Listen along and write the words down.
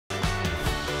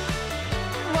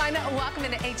welcome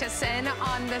into HSN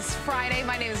on this Friday.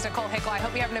 My name is Nicole Hickle. I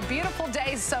hope you're having a beautiful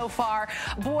day so far.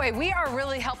 Boy, we are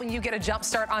really helping you get a jump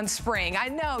start on spring. I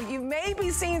know you may be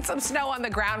seeing some snow on the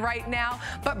ground right now,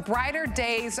 but brighter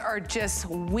days are just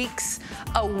weeks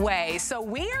away. So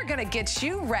we are gonna get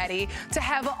you ready to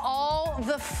have all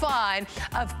the fun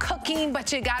of cooking,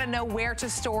 but you gotta know where to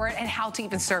store it and how to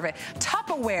even serve it.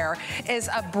 Tupperware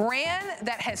is a brand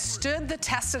that has stood the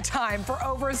test of time for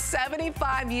over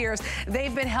 75 years.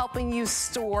 They've been helping you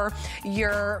store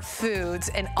your foods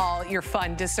and all your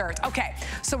fun desserts. Okay,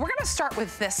 so we're gonna start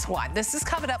with this one. This is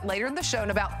coming up later in the show in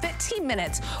about 15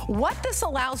 minutes. What this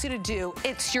allows you to do,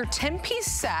 it's your 10-piece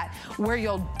set where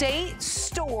you'll date,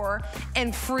 store,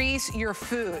 and freeze your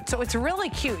food. So it's really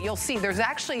cute. You'll see there's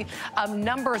actually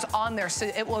numbers on there, so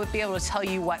it will be able to tell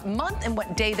you what month and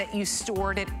what day that you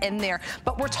stored it in there.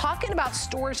 But we're talking about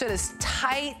storage that is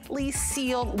tightly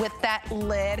sealed with that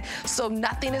lid, so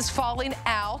nothing is falling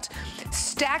out,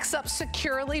 stacks up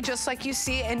securely just like you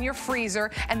see in your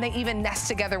freezer, and they even nest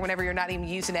together whenever you're not even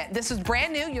using it. This is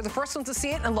brand new. You're the first one to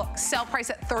see it, and look, sale price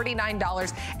at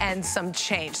 $39 and some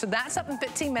change. So that's up in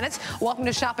 15 minutes. Welcome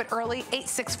to Shop It Early,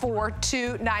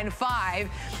 864-295.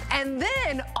 And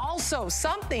then also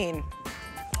something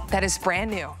that is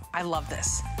brand new. I love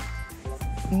this.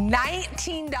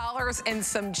 $19 and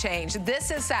some change.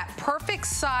 This is that perfect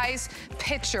size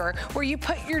pitcher where you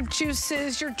put your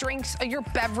juices, your drinks, your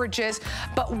beverages.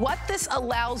 But what this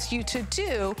allows you to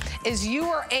do is you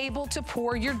are able to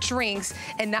pour your drinks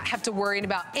and not have to worry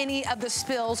about any of the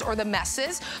spills or the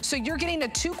messes. So you're getting a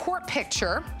 2-quart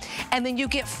pitcher, and then you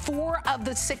get 4 of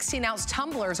the 16-ounce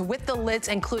tumblers with the lids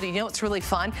included. You know what's really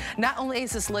fun? Not only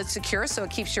is this lid secure, so it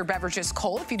keeps your beverages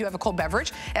cold. If you do have a cold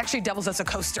beverage, it actually doubles as a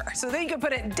coaster. So then you can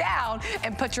put it down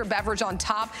and put your beverage on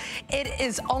top. It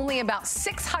is only about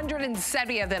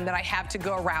 670 of them that I have to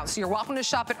go around. So you're welcome to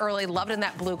shop it early. Love it in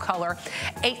that blue color.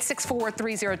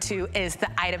 864-302 is the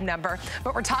item number.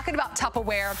 But we're talking about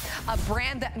Tupperware, a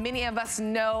brand that many of us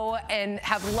know and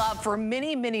have loved for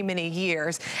many, many, many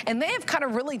years. And they have kind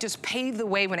of really just paved the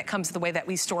way when it comes to the way that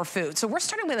we store food. So we're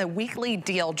starting with a weekly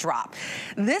deal drop.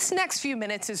 This next few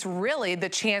minutes is really the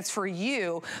chance for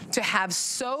you to have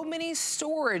so many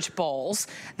storage bowls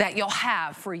that you'll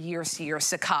have for years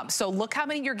to come. So look how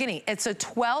many you're getting. It's a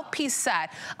 12-piece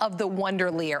set of the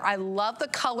Wonderlier. I love the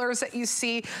colors that you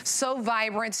see, so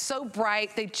vibrant, so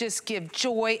bright. They just give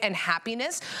joy and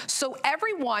happiness. So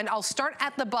everyone, I'll start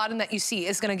at the bottom that you see,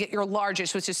 is gonna get your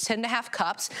largest, which is 10.5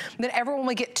 cups. Then everyone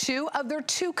will get 2 of their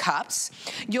 2 cups.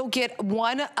 You'll get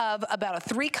 1 of about a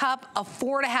 3 cup, a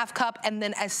 4.5 cup, and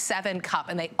then a 7 cup.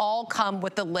 And they all come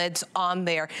with the lids on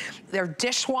there. They're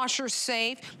dishwasher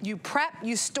safe. You prep,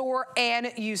 you store,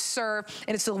 and you serve.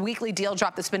 And it's a weekly deal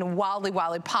drop that's been wildly,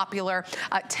 wildly popular.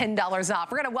 $10 off.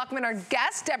 We're gonna welcome in our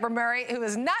guest, Deborah Murray, who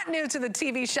is not new to the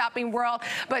TV shopping world,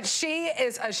 but she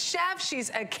is a chef, she's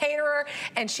a caterer,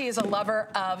 and she is a lover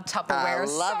of Tupperware. A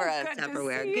lover of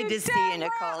Tupperware. Good to see you,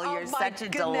 Nicole. You're such a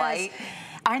delight.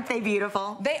 Aren't they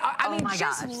beautiful? They are. I mean,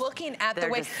 just looking at the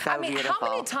way. I mean, how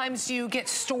many times do you get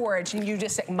storage and you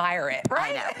just admire it,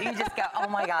 right? I know. You just go, oh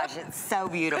my gosh, it's so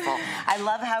beautiful. I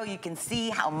love how you can see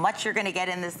how much you're going to get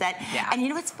in the set. Yeah. And you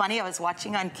know what's funny? I was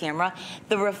watching on camera.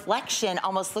 The reflection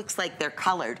almost looks like they're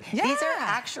colored. Yeah. These are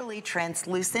actually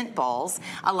translucent bowls.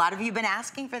 A lot of you have been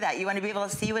asking for that. You want to be able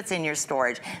to see what's in your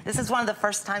storage. This is one of the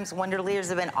first times Wonderliers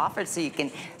have been offered, so you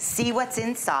can see what's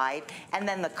inside, and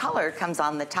then the color comes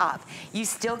on the top. You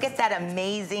still get that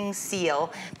amazing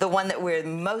seal, the one that we're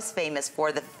most famous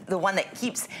for, the one that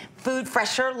keeps food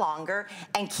fresher longer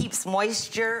and keeps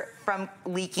moisture from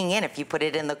leaking in if you put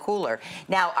it in the cooler.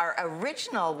 Now, our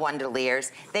original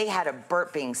Wonderliers, they had a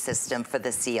burping system for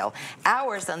the seal.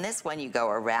 Ours, on this one, you go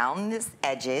around the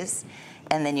edges,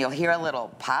 and then you'll hear a little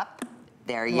pop.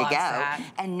 There you go. That.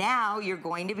 And now you're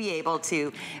going to be able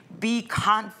to be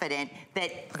confident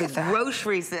that the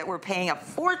groceries that we're paying a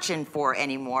fortune for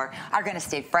anymore are going to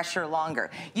stay fresher longer.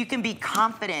 You can be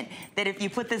confident that if you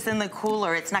put this in the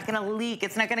cooler, it's not going to leak.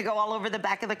 It's not going to go all over the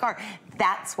back of the car.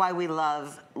 That's why we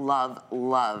love, love,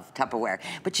 love Tupperware.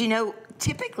 But you know,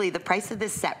 typically the price of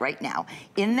this set right now,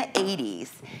 in the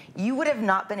 80s, you would have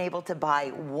not been able to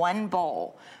buy 1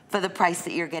 bowl for the price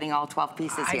that you're getting all 12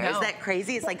 pieces here. Is that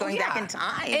crazy? It's like going back in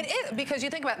time. It is, because you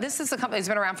think about it, this is a company that's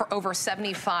been around for over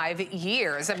 75 75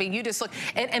 years. I mean, you just look,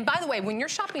 and by the way, when you're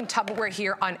shopping Tupperware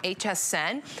here on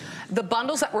HSN, the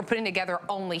bundles that we're putting together are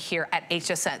only here at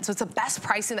HSN. So it's the best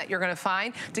pricing that you're gonna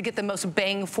find to get the most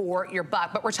bang for your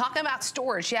buck. But we're talking about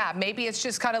storage. Yeah, maybe it's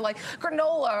just kind of like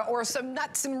granola or some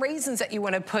nuts and raisins that you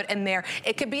want to put in there.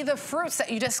 It could be the fruits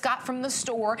that you just got from the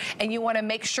store and you want to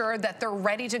make sure that they're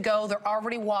ready to go. They're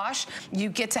already washed. You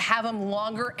get to have them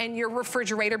longer in your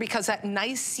refrigerator because that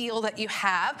nice seal that you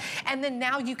have. And then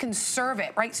now you can serve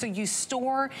it, right? So you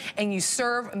store and you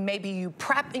serve. Maybe you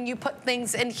prep and you put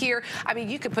things in here. I mean,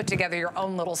 you could put together your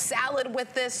own little salad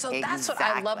with this. So that's what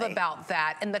I love about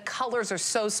that. And the colors are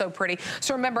so, so pretty.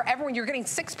 So remember, everyone, you're getting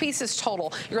 6 pieces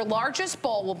total. Your largest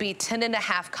bowl will be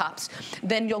 10.5 cups.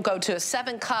 Then you'll go to a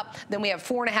 7 cup. Then we have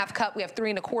 4.5 cup. We have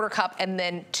 3.25 cup, and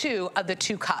then 2 of the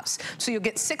 2 cups. So you'll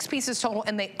get 6 pieces total,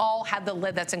 and they all have the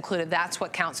lid that's included. That's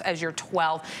what counts as your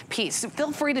 12 piece. So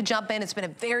feel free to jump in. It's been a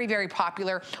very, very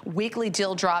popular weekly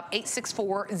deal drop,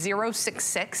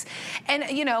 864-066.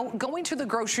 And you know, going to the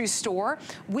grocery store,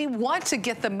 we want to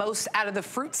get the most out of the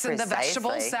fruits and the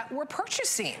vegetables that we're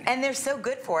purchasing. And they're so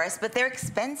good for us, but they're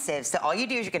expensive. So all you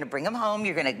do is you're gonna bring them home,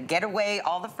 you're gonna get away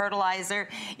all the fertilizer,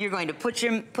 you're going to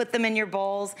put them in your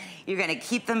bowls, you're gonna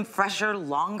keep them fresher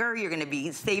longer, you're gonna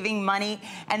be saving money,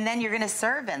 and then you're gonna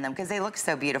serve in them because they look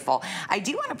so beautiful. I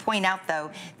do wanna point out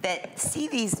though, that see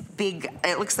these big,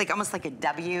 it looks like almost like a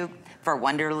W for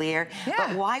Wonderlear. Yeah.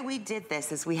 But why we did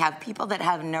this is we have people that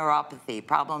have neuropathy,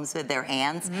 problems with their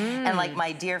hands. And like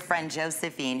my dear friend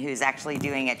Josephine, who's actually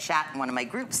doing a chat in one of my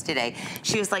groups today,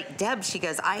 she was like, Deb, she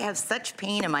goes, I have such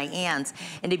pain in my hands.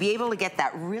 And to be able to get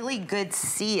that really good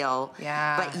seal,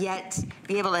 but yet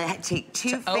be able to take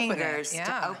 2 fingers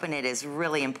to open it is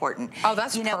really important. Oh,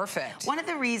 that's perfect. One of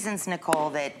the reasons, Nicole,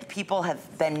 that people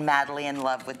have been madly in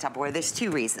love with Tupperware, there's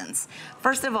 2 reasons.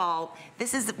 First of all,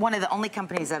 this is one of the only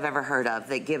companies I've ever heard of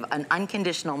that give an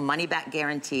unconditional money-back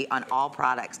guarantee on all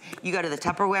products. You go to the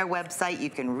Tupperware website, you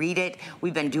can read it.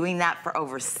 We've been doing that for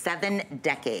over 7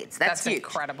 decades. That's huge.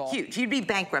 Incredible. Huge. You'd be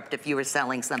bankrupt if you were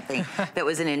selling something that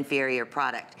was an inferior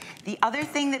product. The other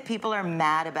thing that people are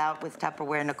mad about with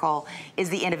Tupperware, Nicole, is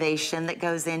the innovation that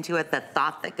goes into it, the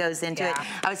thought that goes into it.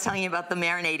 I was telling you about the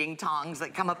marinating tongs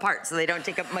that come apart so they don't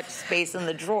take up much space in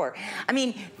the drawer. I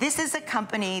mean, this is a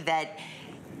company that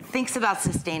thinks about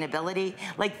sustainability.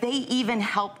 Like, they even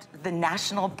helped the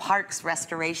national parks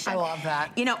restoration. I love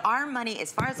that. You know, our money, as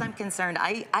far as I'm concerned,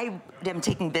 I am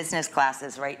taking business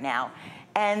classes right now.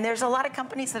 And there's a lot of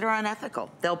companies that are unethical.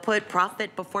 They'll put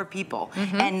profit before people.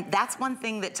 And that's one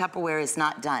thing that Tupperware has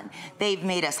not done. They've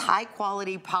made us high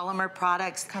quality polymer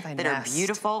products that are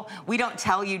beautiful. We don't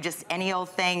tell you just any old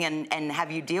thing and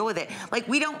have you deal with it. Like,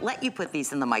 we don't let you put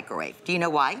these in the microwave. Do you know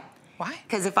why? Why?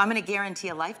 Because if I'm going to guarantee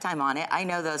a lifetime on it, I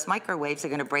know those microwaves are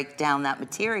going to break down that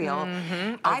material.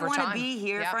 I want to be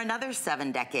here for another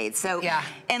 7 decades. So,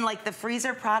 and like the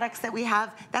freezer products that we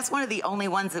have, that's one of the only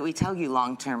ones that we tell you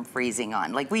long-term freezing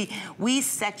on. Like, we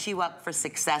set you up for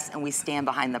success and we stand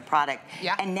behind the product.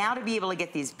 And now to be able to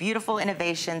get these beautiful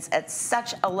innovations at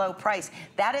such a low price,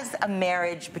 that is a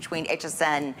marriage between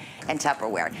HSN and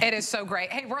Tupperware. It is so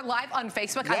great. Hey, we're live on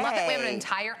Facebook. I love that we have an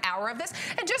entire hour of this.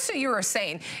 And just so you were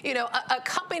saying, you know, a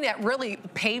company that really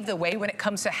paved the way when it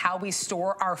comes to how we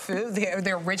store our food,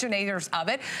 the originators of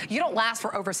it, you don't last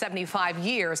for over 75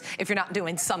 years if you're not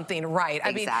doing something right.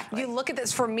 I mean, you look at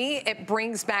this, for me, it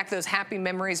brings back those happy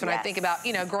memories when I think about,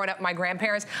 you know, growing up with my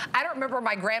grandparents. I don't remember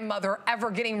my grandmother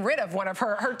ever getting rid of one of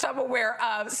her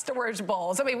Tupperware storage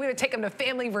bowls. I mean, we would take them to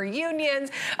family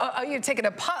reunions, you'd take it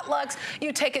to potlucks,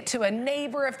 you take it to a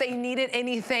neighbor if they needed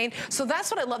anything. So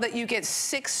that's what I love, that you get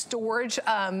 6 storage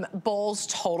bowls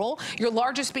total. Your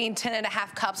largest being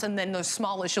 10.5 cups, and then the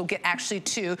smallest you'll get actually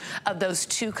 2 of those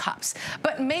 2 cups.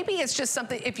 But maybe it's just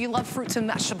something, if you love fruits and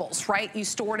vegetables, right? You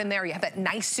store it in there, you have that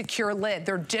nice secure lid.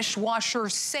 They're dishwasher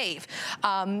safe.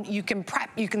 You can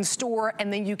prep, you can store,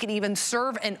 and then you can even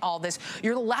serve in all this.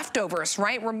 Your leftovers,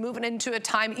 right? We're moving into a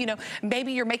time, you know,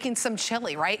 maybe you're making some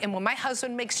chili, right? And when my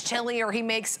husband makes chili or he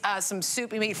makes some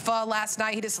soup, he made pho last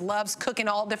night, he just loves cooking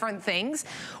all different things.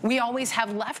 We always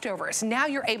have leftovers. Now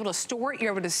you're able to store it,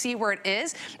 you're able to see where it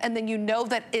is, and then you know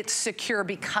that it's secure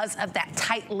because of that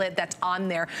tight lid that's on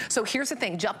there. So here's the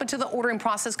thing, jump into the ordering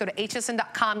process, go to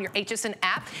hsn.com, your HSN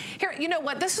app. Here, you know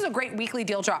what, this is a great weekly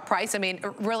deal drop price. I mean,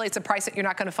 really, it's a price that you're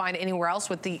not gonna find anywhere else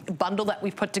with the bundle that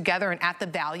we've put together and at the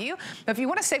value. But if you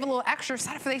wanna save a little extra,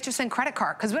 sign up for the HSN credit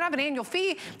card, because we don't have an annual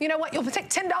fee. You know what, you'll take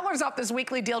 $10 off this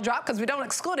weekly deal drop, because we don't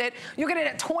exclude it. You'll get it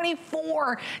at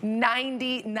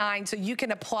 $24.99, so you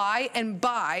can apply and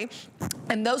buy.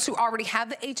 And those who already have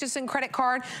the HSN credit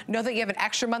card, know that you have an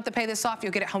extra month to pay this off,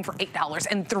 you'll get it home for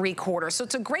 $8.75. So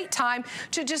it's a great time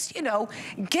to just, you know,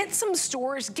 get some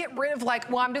storage, get rid of like,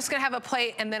 well, I'm just gonna have a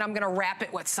plate and then I'm gonna wrap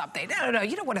it with something. No,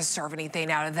 you don't wanna serve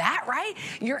anything out of that, right?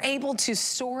 You're able to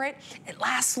store it, it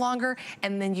lasts longer,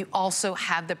 and then you also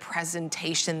have the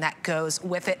presentation that goes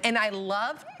with it. And I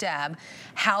love, Deb,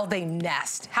 how they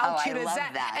nest. How cute is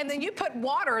that? And then you put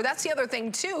water, that's the other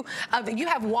thing too, you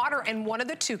have water in one of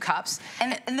the 2 cups.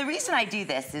 And the reason I do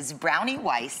this is Brownie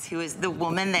Weiss, who is the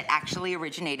woman that actually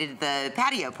originated the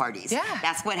patio parties. Yeah.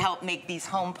 That's what helped make these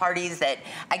home parties that,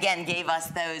 again, gave us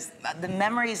those, the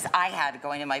memories I had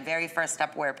going to my very first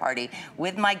Tupperware party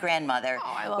with my grandmother,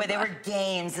 where there were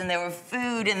games and there were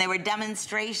food and there were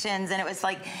demonstrations, and it was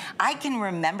like, I can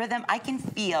remember them, I can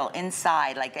feel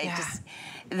inside, like I just,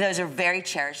 those are very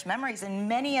cherished memories, and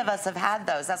many of us have had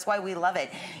those. That's why we love it.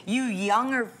 You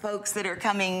younger folks that are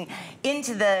coming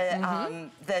into the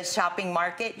shopping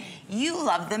market, you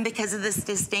love them because of the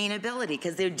sustainability,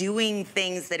 because they're doing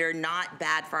things that are not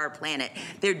bad for our planet.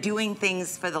 They're doing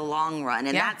things for the long run,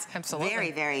 and that's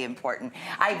very, very important.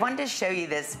 I wanted to show you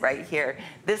this right here.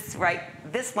 This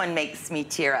one makes me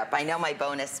tear up. I know my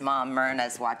bonus mom,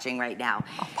 Myrna's watching right now.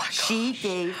 Oh my gosh. She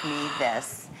gave me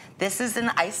this. This is an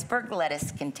iceberg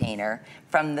lettuce container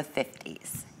from the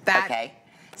 50s. Okay,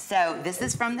 so this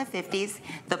is from the 50s.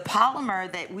 The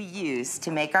polymer that we use to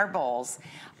make our bowls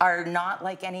are not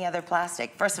like any other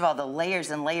plastic. First of all, the layers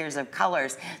and layers of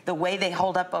colors, the way they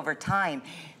hold up over time.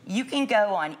 You can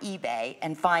go on eBay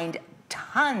and find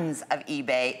tons of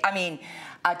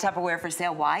Tupperware for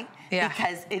sale. Why?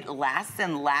 Because it lasts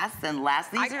and lasts and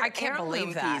lasts. These are can't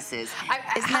believe that. Pieces.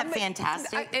 Isn't that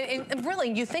fantastic? And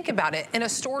really, you think about it, in a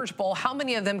storage bowl, how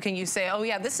many of them can you say, oh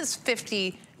yeah, this is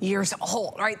 50 years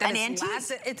old, right? That an antique.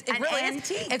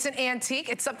 It's an antique.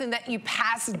 It's something that you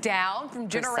pass down from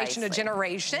generation to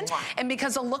generation. Wow. And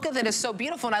because the look of it is so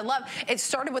beautiful, and I love, it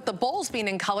started with the bowls being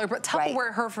in color, but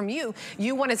Tupperware heard from you.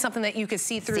 You wanted something that you could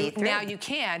see through. Now you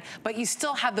can, but you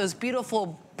still have those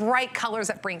beautiful bright colors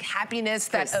that bring happiness,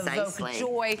 that evoke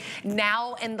joy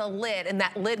now in the lid, and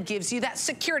that lid gives you that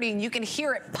security, and you can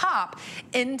hear it pop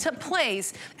into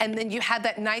place, and then you have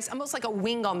that nice, almost like a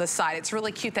wing on the side. It's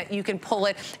really cute that you can pull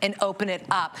it and open it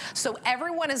up. So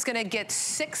everyone is gonna get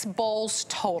 6 bowls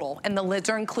total, and the lids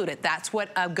are included. That's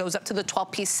what goes up to the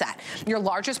 12-piece set. Your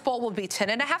largest bowl will be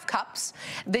 10.5 cups.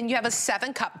 Then you have a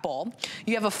 7-cup bowl.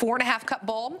 You have a 4.5 cup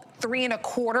bowl,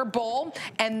 3.25 bowl,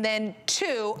 and then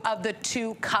 2 of the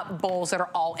 2-cup bowls that are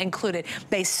all included.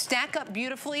 They stack up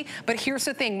beautifully, but here's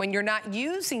the thing, when you're not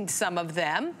using some of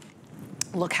them,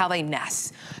 look how they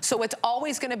nest. So it's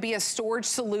always gonna be a storage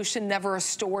solution, never a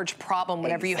storage problem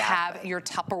whenever you have your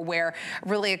Tupperware.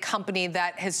 Really a company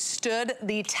that has stood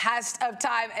the test of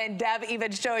time, and Deb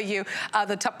even showing you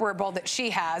the Tupperware bowl that she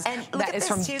has. And that is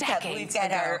from decades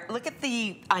ago. Look at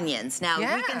the onions. Now,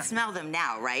 we can smell them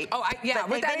now, right? Oh, yeah,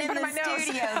 but they've been in the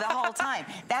studio the whole time.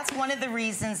 That's one of the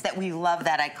reasons that we love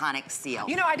that iconic seal.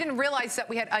 You know, I didn't realize that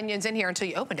we had onions in here until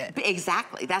you opened it.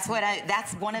 Exactly. That's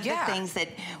one of the things that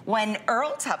when Earl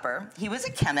Tupper, he was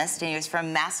a chemist and he was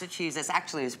from Massachusetts.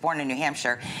 Actually, he was born in New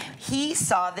Hampshire. He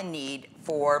saw the need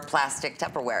for plastic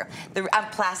Tupperware,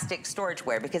 plastic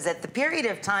storageware, because at the period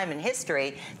of time in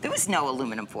history, there was no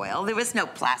aluminum foil, there was no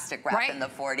plastic wrap in the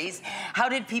 40s. How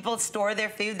did people store their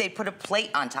food? They'd put a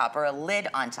plate on top or a lid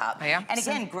on top. And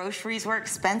again, groceries were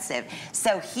expensive.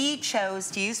 So he chose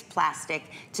to use plastic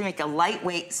to make a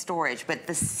lightweight storage, but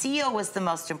the seal was the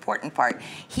most important part.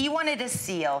 He wanted a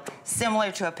seal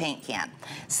similar to a paint can.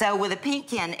 So with a paint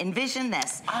can, envision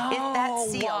this. If that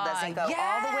seal doesn't go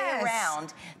all the way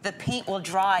around, the paint will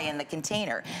dry in the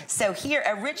container. So here,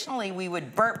 originally we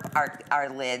would burp our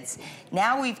lids.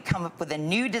 Now we've come up with a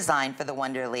new design for the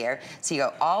Wonderlier. So you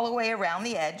go all the way around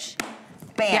the edge.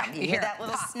 Bam, you hear that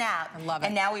little snap. I love it.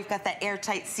 And now we've got that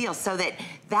airtight seal so that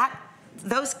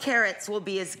those carrots will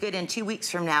be as good in 2 weeks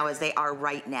from now as they are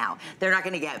right now. They're not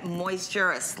gonna get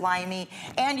moisture or slimy,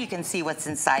 and you can see what's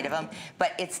inside of them,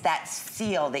 but it's that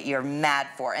seal that you're mad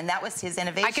for, and that was his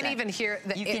innovation. I can even hear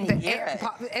you can hear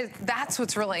it. That's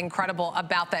what's really incredible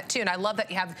about that too, and I love that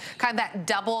you have kind of that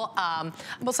double,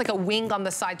 almost like a wing on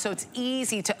the side, so it's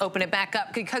easy to open it back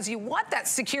up because you want that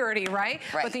security, right?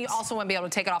 But then you also want to be able to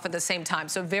take it off at the same time,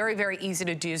 so very, very easy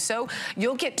to do so.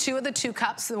 You'll get 2 of the 2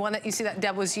 cups, the one that you see that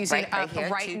Deb was using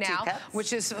right now,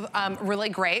 which is really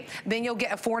great. Then you'll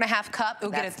get a 4.5 cup.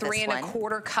 You'll get a 3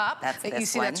 1/4 cup. You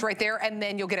see that's right there. And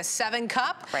then you'll get a 7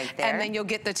 cup. Right there. And then you'll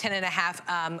get the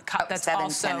 10.5 cup. That's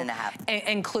also 10.5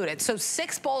 included. So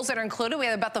 6 bowls that are included. We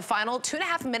have about the final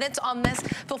 2.5 minutes on this.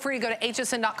 Feel free to go to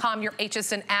hsn.com, your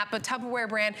HSN app. But Tupperware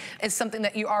brand is something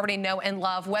that you already know and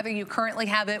love. Whether you currently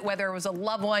have it, whether it was a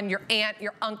loved one, your aunt,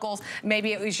 your uncles,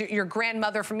 maybe it was your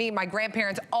grandmother. For me, my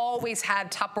grandparents always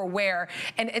had Tupperware.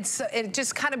 And it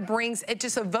just kind of brings, it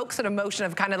just evokes an emotion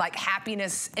of kind of like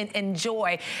happiness and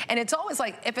joy. And it's always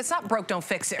like, if it's not broke, don't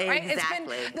fix it, right?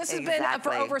 This has been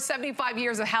for over 75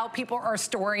 years of how people are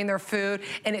storing their food,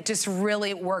 and it just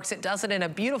really works. It does it in a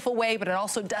beautiful way, but it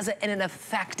also does it in an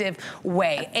effective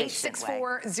way.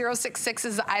 864066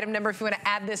 is the item number if you want to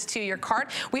add this to your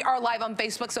cart. We are live on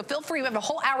Facebook, so feel free. We have a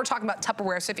whole hour talking about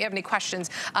Tupperware, so if you have any questions,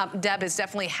 Deb is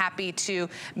definitely happy to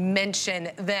mention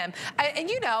them. And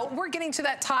you know, we're getting to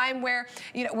that time where,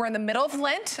 you know, we're in the middle of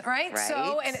Lent, right?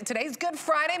 So, and today's Good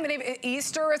Friday,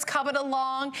 Easter is coming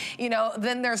along, you know,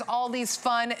 then there's all these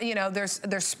fun, you know, there's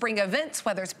spring events,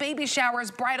 whether it's baby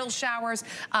showers, bridal showers,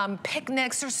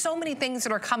 picnics, there's so many things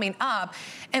that are coming up.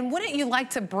 And wouldn't you like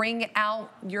to bring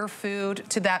out your food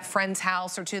to that friend's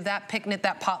house or to that picnic,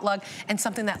 that potluck, and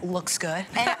something that looks good?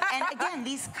 And again,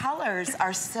 these colors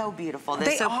are so beautiful.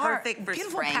 They're so perfect for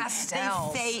spring.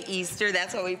 Pastels. They say Easter,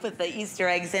 that's why we put the Easter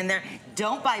eggs in there.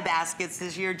 Don't buy baskets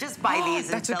this year, just buy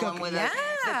these and fill them with the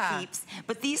peeps.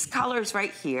 But these colors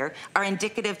right here are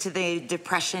indicative to the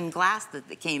Depression glass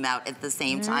that came out at the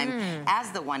same time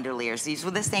as the Wonderlayers. These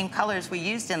were the same colors we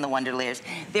used in the Wonderlayers.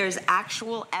 There's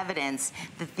actual evidence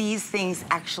that these things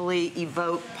actually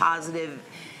evoke positive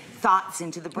thoughts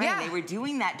into the brain. They were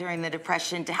doing that during the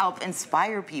Depression to help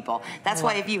inspire people. That's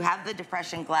why if you have the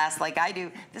Depression glass like I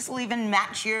do, this will even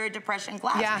match your Depression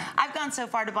glass. I've gone so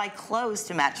far to buy clothes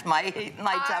to match my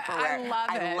Tupperware.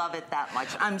 I love it that much.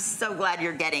 I'm so glad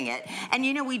you're getting it. And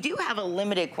you know, we do have a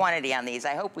limited quantity on these.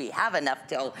 I hope we have enough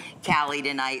till Cali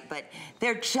tonight, but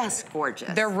they're just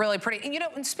gorgeous. They're really pretty. And you know,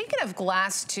 and speaking of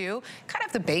glass too, kind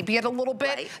of have to baby it a little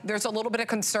bit. There's a little bit of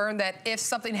concern that if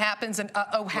something happens and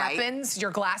happens,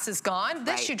 your glass is gone.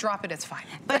 This you drop it, it's fine.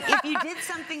 But if you did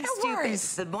something stupid,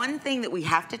 the one thing that we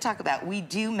have to talk about, we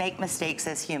do make mistakes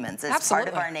as humans. It's part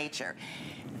of our nature.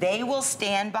 They will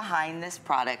stand behind this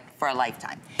product for a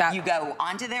lifetime. You go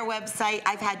onto their website.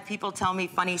 I've had people tell me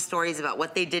funny stories about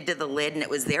what they did to the lid and it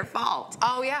was their fault.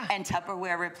 And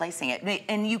Tupperware replacing it.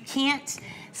 And you can't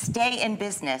stay in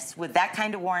business with that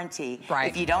kind of warranty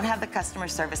if you don't have the customer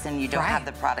service and you don't have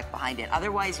the product behind it.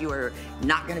 Otherwise, you are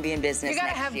not going to be in business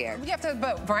next year. You have to have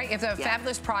both, right? You have to have a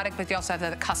fabulous product, but you also have to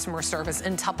have the customer service,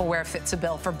 and Tupperware fits a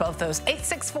bill for both those.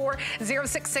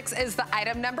 864066 is the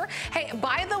item number. Hey,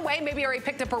 by the way, maybe you already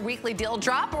picked up our weekly deal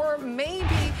drop, or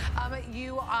maybe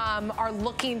you are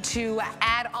looking to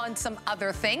add on some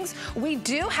other things. We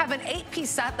do have an 8-piece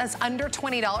set that's under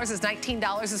 $20. It's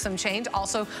 $19 and some change.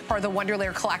 Also part of the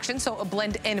Wonderlayer collection, so it'll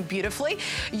blend in beautifully.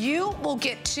 You will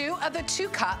get 2 of the 2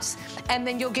 cups, and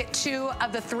then you'll get 2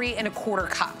 of the 3 1/4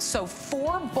 cups. So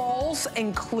 4 bowls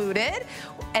included,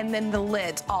 and then the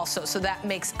lids also. So that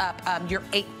makes up your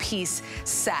 8-piece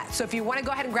set. So if you want to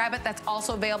go ahead and grab it, that's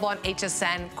also available on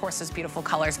HSN. Of course, those beautiful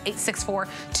colors.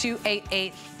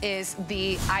 864288 is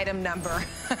the item number.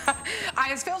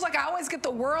 It feels like I always get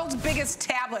the world's biggest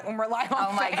tablet when we're live on.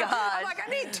 Oh my God! I'm like, I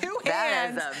need 2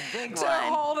 hands that is a big to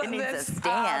hold it this. Needs a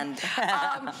stand.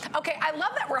 Okay, I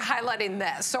love that we're highlighting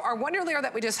this. So our Wonderlayer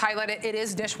that we just highlighted, it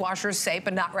is dishwasher safe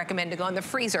and not recommended to go in the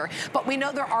freezer. But we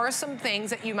know there are some things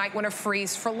that you might want to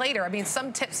freeze for later. I mean,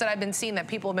 some tips that I've been seeing that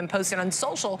people have been posting on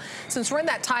social, since we're in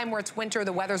that time where it's winter,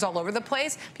 the weather's all over the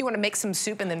place, if you want to make some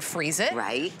soup and then freeze it,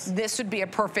 this would be a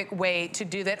perfect way to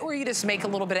do that. Or you just make a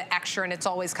little bit of extra, and it's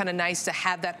always kind of nice to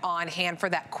have that on hand for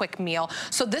that quick meal.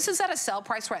 So this is at a sale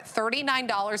price. We're at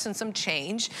 $39 and some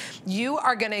change. You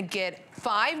are going to get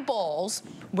 5 bowls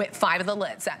with 5 of the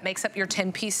lids. That makes up your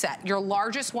 10-piece set. Your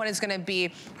largest one is going to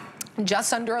be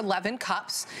just under 11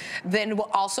 cups. Then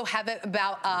we'll also have it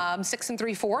about 6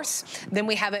 3/4. Then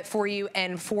we have it for you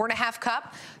in 4.5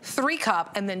 cup, 3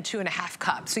 cup, and then 2.5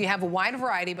 cups. So you have a wide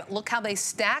variety, but look how they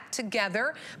stack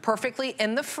together perfectly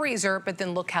in the freezer, but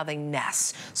then look how they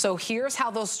nest. So here's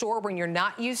how they'll store when you're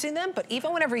not using them, but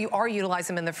even whenever you are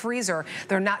utilizing them in the freezer,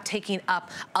 they're not taking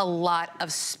up a lot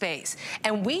of space.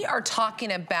 And we are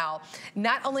talking about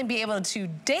not only being able to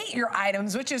date your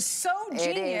items, which is so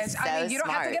genius. I mean, you don't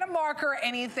have to get a marker. marker or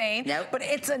anything. Nope. But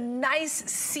it's a nice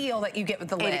seal that you get with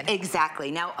the lid.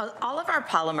 Exactly. Now, all of our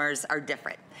polymers are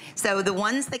different. So the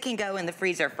ones that can go in the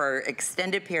freezer for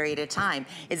extended period of time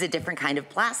is a different kind of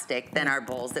plastic than our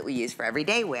bowls that we use for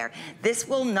everyday wear. This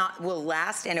will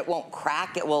last, and it won't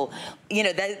crack. It will, you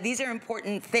know, these are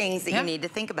important things that you need to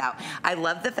think about. I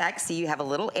love the fact, see, you have a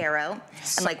little arrow,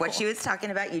 and like what she was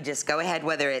talking about, you just go ahead,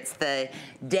 whether it's the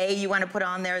day you want to put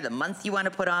on there, the month you want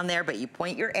to put on there, but you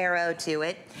point your arrow to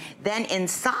it. Then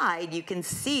inside, you can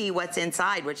see what's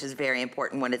inside, which is very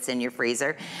important when it's in your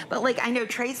freezer. But like, I know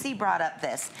Tracy brought up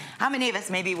this. How many of us,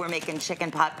 maybe we're making chicken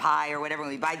pot pie or whatever,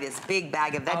 and we buy this big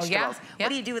bag of vegetables. What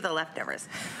do you do with the leftovers?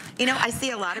 You know, I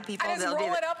see a lot of people, they'll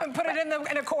roll it up and put it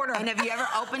in a corner. And have you ever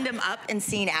opened them up and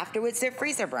seen afterwards they're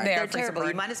freezer burned? They're terrible.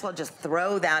 You might as well just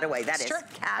throw that away. That is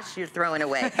cash you're throwing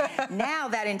away. Now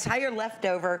that entire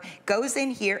leftover goes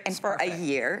in here, and for a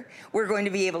year, we're going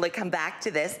to be able to come back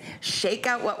to this, shake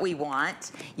out what we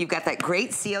want. You've got that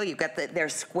great seal. You've got they're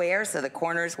square, so the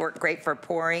corners work great for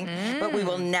pouring, but we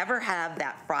will never have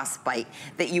that frostbite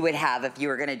that you would have if you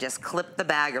were gonna just clip the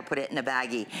bag or put it in a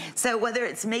baggie. So whether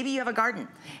it's, maybe you have a garden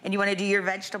and you wanna do your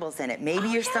vegetables in it. Maybe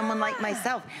you're someone like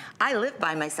myself. I live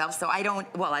by myself, so I don't,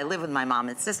 well, I live with my mom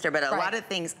and sister, but a lot of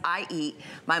things I eat,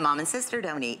 my mom and sister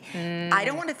don't eat. I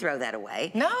don't wanna throw that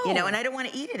away. No. You know, and I don't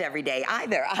wanna eat it every day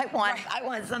either. I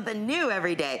want something new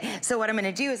every day. So what I'm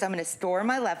gonna do is I'm gonna store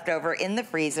my leftover in the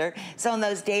freezer. So on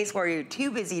those days where you're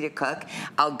too busy to cook,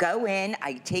 I'll go in,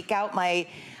 I take out my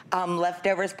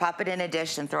leftovers, pop it in a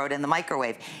dish, and throw it in the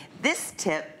microwave. This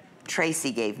tip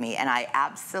Tracy gave me, and I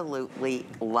absolutely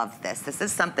love this. This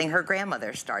is something her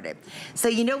grandmother started. So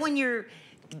you know when you're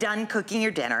done cooking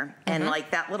your dinner, and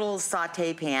like that little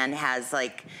saute pan has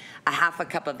like a half a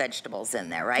cup of vegetables in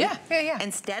there, right? Yeah.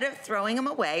 Instead of throwing them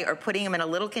away or putting them in a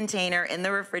little container in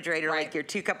the refrigerator, like your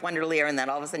 2-cup Wonder Lear, and then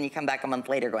all of a sudden you come back a month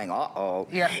later going, uh-oh.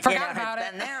 Forgot about it.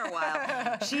 It's been there a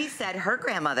while. She said her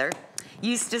grandmother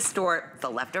used to store the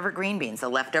leftover green beans, the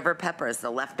leftover peppers, the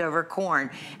leftover corn,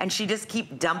 and she just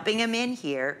keep dumping them in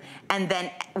here. And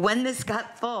then when this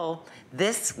got full,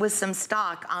 this with some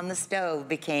stock on the stove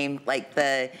became like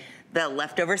the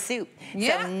leftover soup.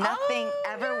 So nothing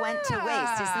ever went to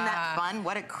waste. Isn't that fun?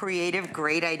 What a creative,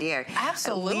 great idea.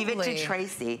 Absolutely. Leave it to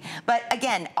Tracy. But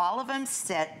again, all of them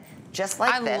sit just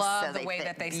like this. I love the way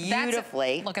that they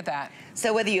beautifully. Look at that.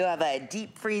 So whether you have a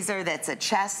deep freezer that's a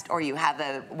chest, or you have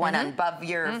a one above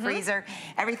your freezer,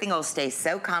 everything will stay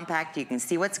so compact. You can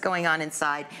see what's going on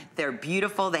inside. They're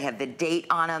beautiful. They have the date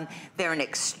on them. They're an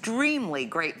extremely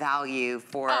great value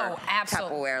for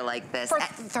Tupperware like this. For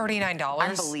 $39.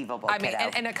 Unbelievable. I mean,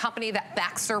 and a company that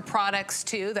backs their products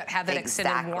too, that have that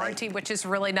extended warranty, which is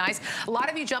really nice. A lot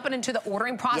of you jumping into the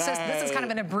ordering process. This is kind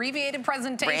of an abbreviated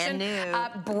presentation.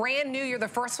 Brand new. You're the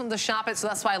first one to shop it, so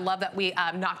that's why I love that we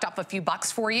knocked off a few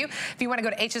bucks for you. If you want to go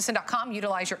to hsn.com,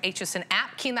 utilize your HSN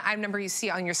app. Key in the item number you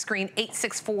see on your screen,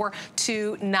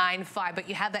 864295. But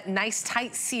you have that nice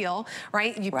tight seal,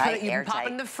 right? You put it, you can pop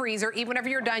it in the freezer. Even whenever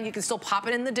you're done, you can still pop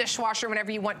it in the dishwasher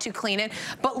whenever you want to clean it.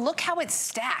 But look how it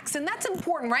stacks, and that's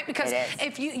important, right? Because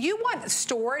if you want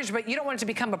storage, but you don't want it to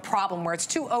become a problem where it's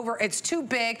too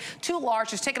big, too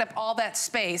large, it's taking up all that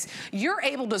space. You're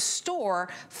able to store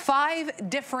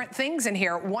 5 different things in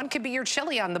here. One could be your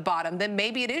chili on the bottom, then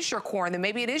maybe it is your corn, then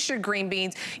maybe it is your green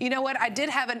beans. You know what? I did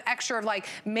have an extra of like,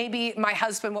 maybe my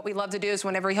husband, what we love to do is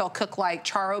whenever he'll cook like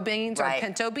charo beans or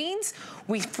pinto beans,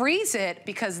 we freeze it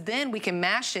because then we can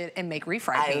mash it and make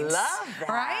refried beans. I love that.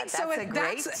 Right? That's a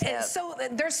great tip. So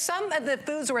there's some of the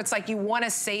foods where it's like you want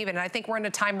to save it, and I think we're in a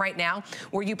time right now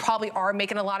where you probably are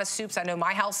making a lot of soups. I know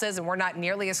my house is, and we're not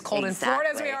nearly as cold in Florida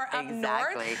as we are up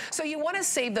north. So you want to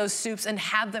save those soups and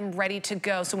have them ready to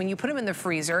go. So when you put them in the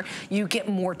freezer, you get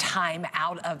more time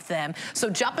out of them. So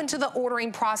jump into the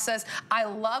ordering process. I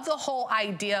love the whole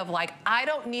idea of like, I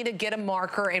don't need to get a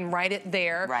marker and write it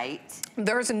there.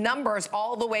 There's numbers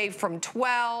all the way from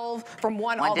 12, from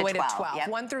 1 all the way to 12.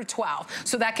 1 through 12.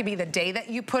 So that could be the day that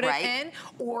you put it in,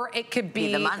 or it could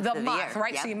be the month,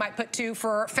 right? So you might put 2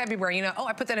 for February. You know, oh,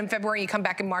 I put that in February. You come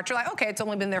back in March. You're like, okay, it's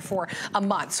only been there for a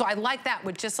month. So I like that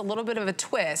with just a little bit of a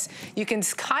twist. You can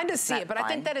kind of see it, but I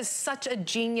think that is such a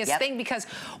genius thing, because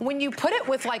when you put it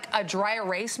with like a dry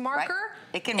erase marker,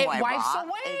 it wipes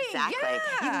away. You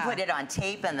can put it on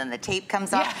tape, and then the tape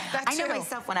comes off. I know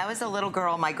myself, when I was a little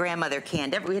girl, my grandmother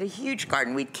canned we had a huge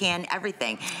garden. We'd can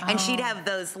everything. And she'd have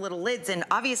those little lids, and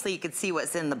obviously you could see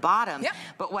what's in the bottom.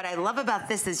 But what I love about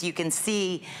this is you can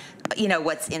see, you know,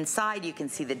 what's inside. You can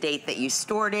see the date that you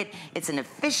stored it. It's an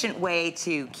efficient way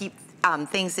to keep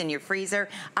things in your freezer.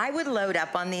 I would load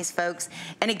up on these, folks.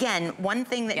 And again, one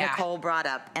thing that Nicole brought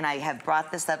up, and I have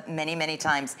brought this up many, many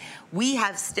times, we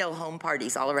have still home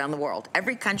parties all around the world.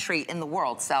 Every country in the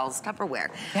world sells Tupperware.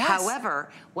 Yes. However,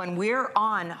 when we're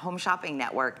on Home Shopping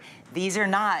Network, these are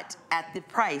not at the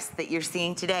price that you're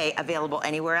seeing today available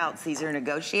anywhere else. These are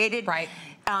negotiated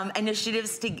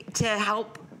initiatives to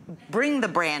help bring the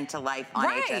brand to life on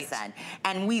HSN.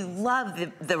 And we love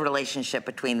the relationship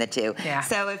between the two. Yeah.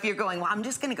 So if you're going, well, I'm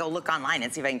just gonna go look online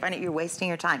and see if I can find it, you're wasting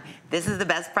your time. This is the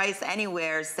best price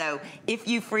anywhere. So if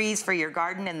you freeze for your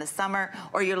garden in the summer,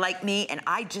 or you're like me and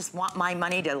I just want my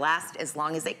money to last as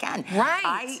long as it can.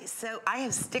 Right. So I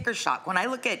have sticker shock. When I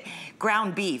look at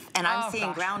ground beef and I'm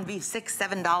seeing ground beef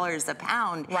 $6, $7 a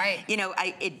pound, you know,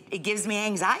 it gives me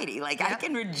anxiety. Like I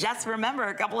can just remember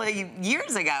a couple of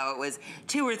years ago, it was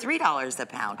 $2 or $3 a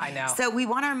pound. I know. So we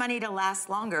want our money to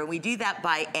last longer. We do that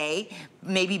by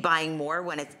maybe buying more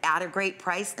when it's at a great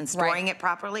price and storing it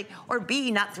properly, or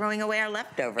B, not throwing away our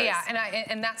leftovers. Yeah,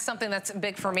 and that's something that's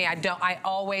big for me.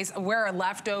 We're a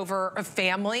leftover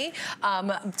family,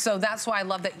 so that's why I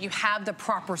love that you have the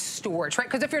proper storage, right?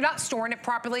 Because if you're not storing it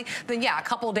properly, then yeah, a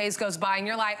couple of days goes by and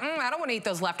you're like, I don't want to eat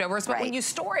those leftovers. But when you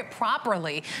store it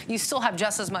properly, you still have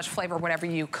just as much flavor whenever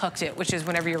you cooked it, which is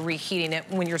whenever you're reheating it,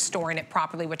 when you're storing it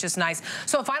properly, which is nice.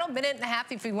 So a final minute and a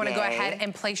half if you want to go ahead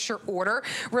and place your order.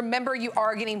 Remember, you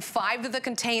are getting 5 of the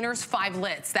containers, 5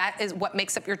 lids. That is what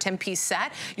makes up your 10-piece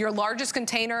set. Your largest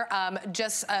container,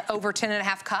 just over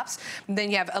 10.5 cups.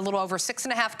 Then you have a little over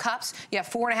 6.5 cups. You have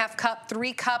 4.5 cup,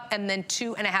 3 cup, and then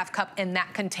 2.5 cup in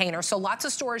that container. So lots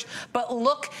of storage, but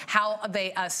look how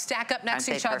they stack up next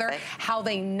to each other, how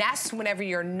they nest whenever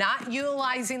you're not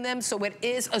utilizing them. So it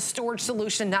is a storage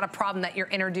solution, not a problem that you're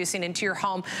introducing into your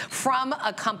home from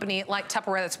a company like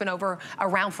Tupperware that's been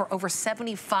around for over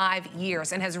 75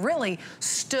 years and has really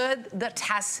stood the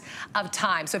test of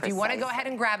time. So if you want to go ahead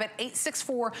and grab it,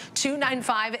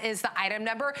 864-295 is the item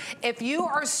number. If you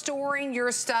are storing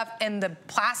your stuff in the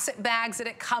plastic bags that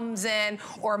it comes in,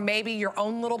 or maybe your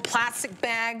own little plastic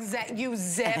bags that you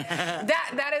zip,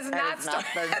 that is not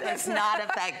it's not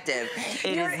effective.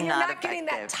 You're not getting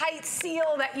that tight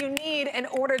seal that you need in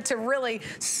order to really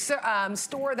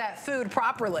store that food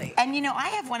properly. And you know, I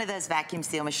have one of those vacuum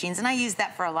seal machines, and I use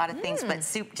that for a lot of things, but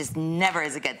soup just never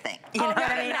is a good thing. You know what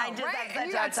I mean? I just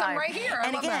you got some right here.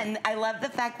 And again, I love the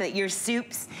fact that your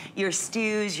soups, your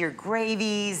stews, your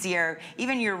gravies,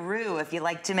 even your roux, if you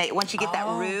like to make, once you get that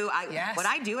roux, what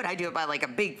I do it by like a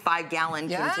big 5-gallon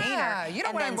container. You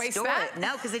don't want to waste that.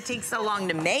 No, because it takes so long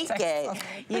to make it.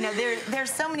 You know,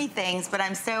 there's so many things, but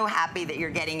I'm so happy that you're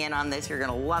getting in on this. You're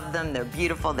gonna love them. They're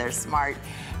beautiful, they're smart,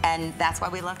 and that's why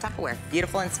we love Tupperware.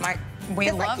 Beautiful and smart.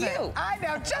 We love it. I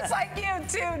know, just like you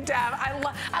too, Deb.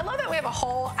 I love that we have a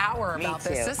whole hour about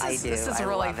this. This is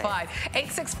really fun.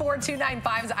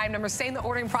 864-295 is the item number. Stay the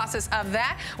ordering process of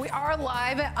that. We are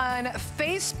live on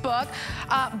Facebook.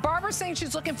 Barbara's saying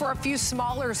she's looking for a few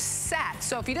smaller sets.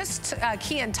 So if you just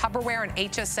key in Tupperware and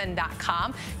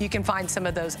hsn.com, you can find some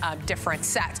of those different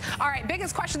sets. All right,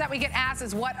 biggest question that we get asked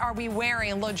is, what are we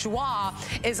wearing? La Joie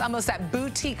is almost that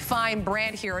boutique fine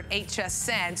brand here at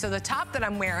HSN. So the top that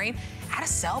I'm wearing at a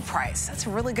sale price. That's a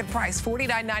really good price,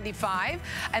 $49.95.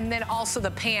 And then also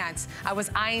the pants. I was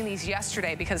eyeing these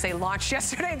yesterday because they launched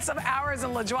yesterday in some hours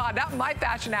in La Joie, not my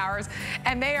fashion hours,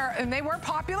 and they were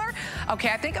popular. Okay,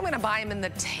 I think I'm gonna buy them in the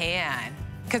tan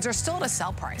because they're still at a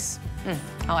sale price.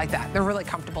 I like that. They're really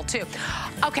comfortable too.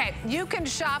 Okay, you can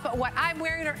shop what I'm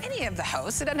wearing or any of the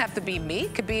hosts. It doesn't have to be me.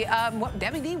 It could be what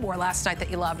Debbie D wore last night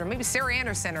that you loved, or maybe Sarah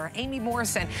Anderson or Amy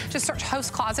Morrison. Just search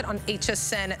Host Closet on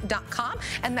hsn.com,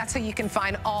 and that's how you can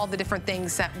find all the different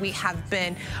things that we have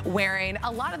been wearing.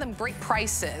 A lot of them great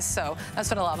prices, so that's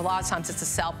what I love. A lot of times it's a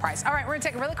sale price. All right, we're gonna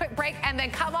take a really quick break and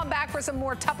then come on back for some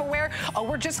more Tupperware. Oh,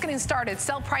 we're just getting started.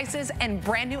 Sale prices and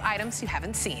brand new items you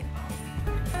haven't seen.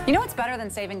 You know what's better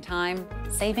than saving time?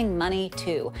 Saving money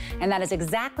too. And that is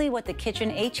exactly what the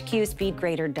Kitchen HQ Speed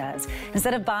Grater does.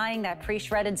 Instead of buying that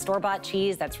pre-shredded store-bought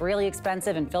cheese that's really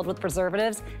expensive and filled with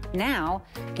preservatives, now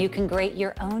you can grate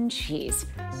your own cheese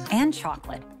and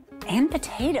chocolate and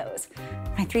potatoes.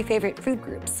 My 3 favorite food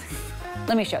groups.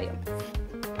 Let me show you.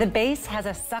 The base has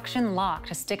a suction lock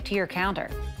to stick to your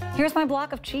counter. Here's my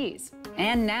block of cheese.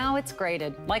 And now it's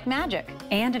grated like magic.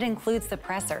 And it includes the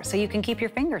presser, so you can keep your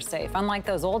fingers safe, unlike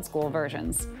those old school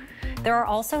versions. There are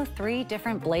also 3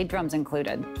 different blade drums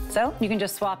included, so you can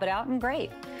just swap it out and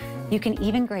grate. You can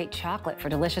even grate chocolate for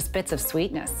delicious bits of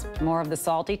sweetness. More of the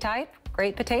salty type,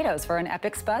 grate potatoes for an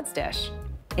epic spuds dish.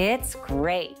 It's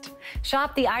great.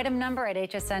 Shop the item number at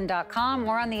hsn.com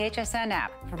or on the HSN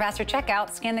app. For faster checkout,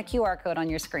 scan the QR code on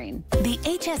your screen. The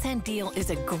HSN deal is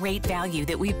a great value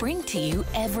that we bring to you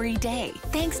every day.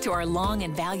 Thanks to our long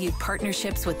and valued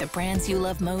partnerships with the brands you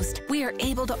love most, we are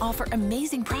able to offer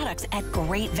amazing products at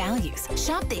great values.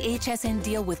 Shop the HSN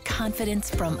deal with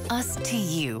confidence from us to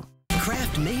you.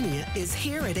 Craft Mania is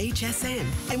here at HSN,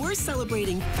 and we're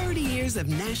celebrating 30 years of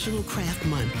National Craft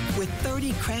Month with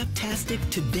 30 Craft-tastic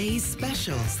Today's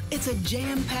specials. It's a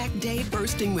jam-packed day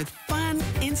bursting with fun,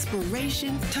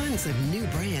 inspiration, tons of new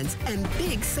brands, and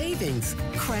big savings.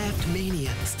 Craft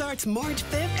Mania starts March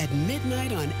 5th at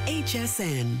midnight on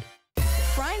HSN.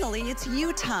 Finally, it's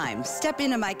you time. Step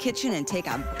into my kitchen and take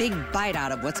a big bite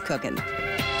out of what's cooking.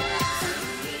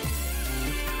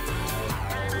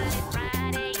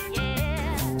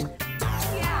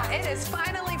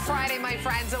 Friday, my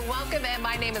friends, and welcome in.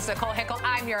 My name is Nicole Hickle.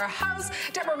 I'm your host.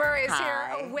 Deborah Murray is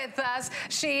here with us.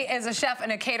 She is a chef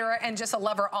and a caterer and just a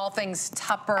lover of all things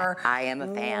Tupperware. I am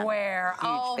a fan.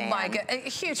 My God, a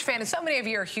huge fan. And so many of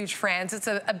you are huge fans. It's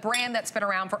a brand that's been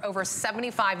around for over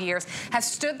 75 years, has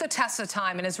stood the test of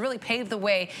time, and has really paved the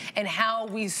way in how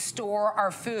we store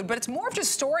our food. But it's more of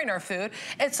just storing our food.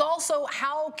 It's also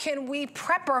how can we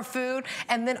prep our food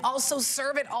and then also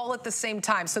serve it all at the same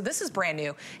time. So this is brand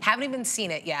new. Haven't even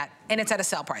seen it yet, and it's at a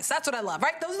sale price. That's what I love,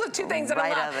 right? Those are the two things that I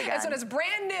love. And so it's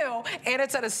brand new, and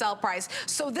it's at a sale price.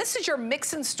 So this is your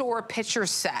mix and store pitcher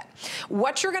set.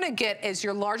 What you're gonna get is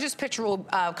your largest pitcher will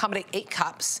accommodate 8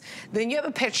 cups. Then you have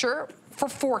a pitcher for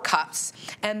 4 cups,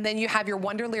 and then you have your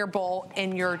Wonderlear bowl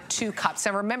in your 2 cups.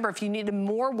 And remember, if you needed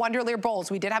more Wonderlear bowls,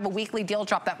 we did have a weekly deal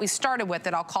drop that we started with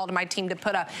that I'll call to my team to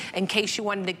put up in case you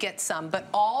wanted to get some. But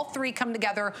all 3 come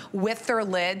together with their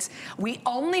lids. We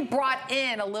only brought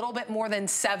in a little bit more than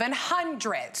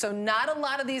 700, so not a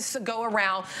lot of these to go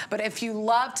around. But if you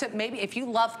love to, maybe if you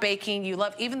love baking, you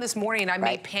love, even this morning I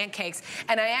made pancakes,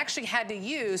 and I actually had to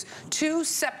use 2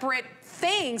 separate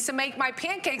things to make my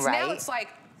pancakes. Now it's like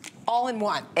all in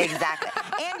one. Exactly.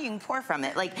 And you can pour from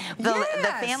it. Like the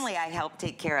family I help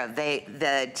take care of,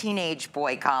 the teenage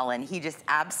boy Colin, he just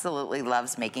absolutely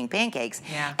loves making pancakes.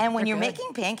 Yeah, and when you're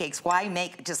making pancakes, why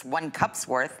make just 1 cup's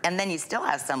worth and then you still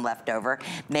have some left over?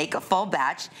 Make a full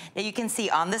batch. Now you can see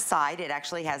on the side it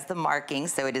actually has the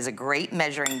markings, so it is a great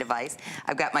measuring device.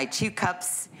 I've got my 2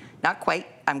 cups. Not quite.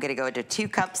 I'm gonna go into 2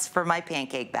 cups for my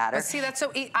pancake batter. But see, that's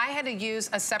so I had to use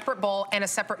a separate bowl and a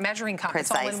separate measuring cup.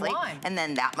 Precisely. It's all in one. And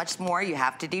then that much more you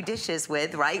have to do dishes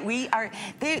with, right?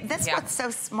 That's what's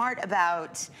so smart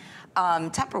about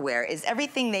Tupperware is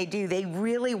everything they do, they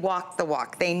really walk the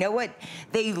walk. They know what,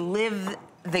 they live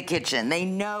the kitchen. They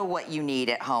know what you need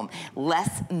at home.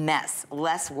 Less mess,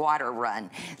 less water run.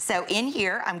 So in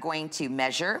here, I'm going to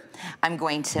measure, I'm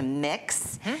going to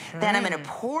mix, then I'm gonna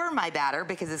pour my batter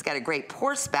because it's got a great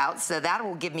pour spout, so that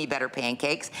will give me better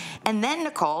pancakes. And then,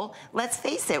 Nicole, let's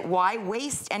face it, why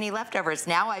waste any leftovers?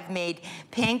 Now I've made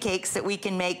pancakes that we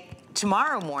can make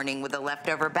tomorrow morning with the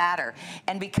leftover batter.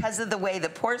 And because of the way the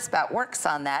pour spout works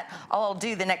on that, all I'll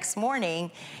do the next morning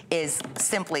is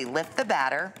simply lift the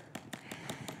batter,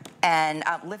 and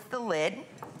lift the lid,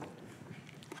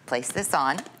 place this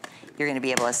on. You're gonna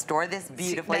be able to store this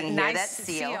beautifully and hear that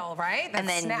seal. Right? And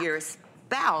then your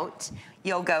spout,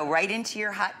 you'll go right into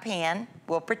your hot pan.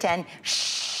 We'll pretend,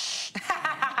 shh.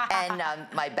 And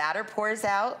my batter pours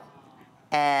out,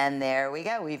 and there we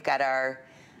go. We've got our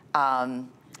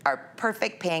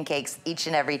perfect pancakes each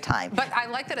and every time. But I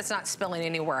like that it's not spilling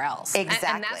anywhere else. Exactly.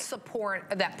 And that's the point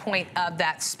of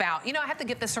that spout. You know, I have to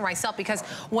get this for myself because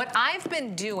what I've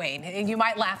been doing, and you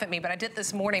might laugh at me, but I did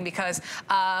this morning because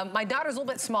my daughter's a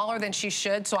little bit smaller than she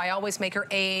should, so I always make her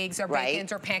eggs or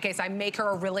bacons or pancakes. I make her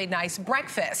a really nice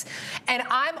breakfast. And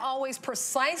I'm always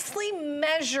precisely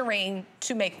measuring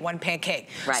to make 1 pancake.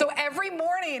 So every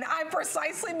morning, I'm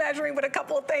precisely measuring with a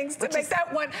couple of things to make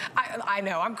that one. I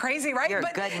know, I'm crazy, right? You're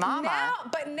a good mama.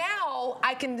 Now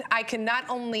I can not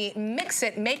only mix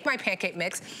it, make my pancake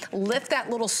mix, lift that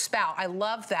little spout. I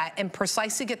love that, and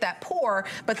precisely get that pour.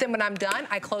 But then when I'm done,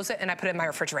 I close it and I put it in my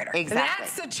refrigerator. Exactly.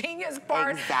 That's the genius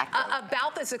part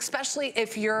about this, especially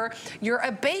if you're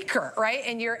a baker, right?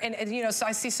 And you know, so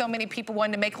I see so many people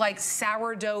wanting to make like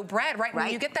sourdough bread, right?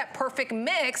 When you get that perfect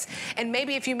mix, and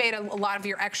maybe if you made a lot of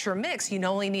your extra mix, you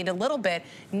only need a little bit.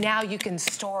 Now you can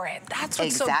store it. That's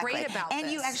what's so great about this.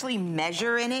 And you actually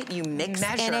measure in it. You mix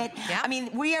in it. I mean,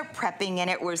 we are prepping in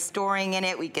it, we're storing in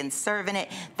it, we can serve in it.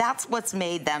 That's what's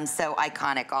made them so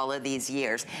iconic all of these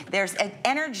years. There's an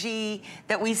energy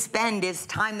that we spend is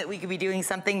time that we could be doing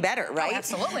something better, right? Oh,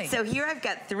 absolutely. So here I've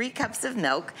got 3 cups of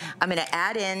milk. I'm gonna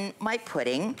add in my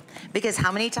pudding, because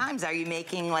how many times are you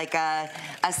making like a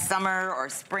a summer or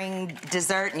spring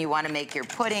dessert and you want to make your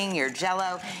pudding, your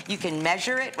jello, you can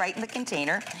measure it right in the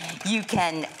container. You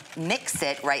can mix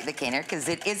it right in the container because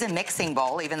it is a mixing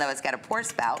bowl, even though it's got a pour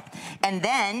spout. And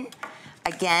then,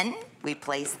 again, we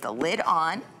place the lid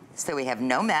on so we have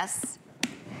no mess.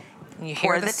 You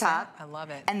hear Pour the top. I love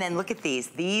it. And then look at these.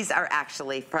 These are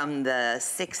actually from the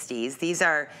 60s. These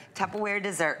are Tupperware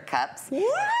dessert cups.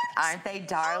 What? Aren't they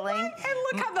darling? Oh, and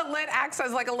look how the lid acts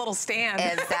as like a little stand.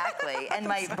 Exactly. And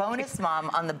my bonus mom,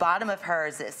 on the bottom of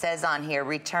hers, it says on here,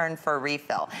 return for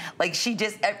refill. Like she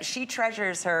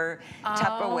treasures her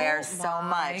Tupperware so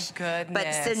much. Goodness.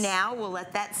 But so now we'll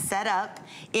let that set up.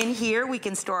 In here, we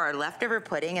can store our leftover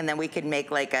pudding, and then we can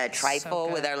make like a trifle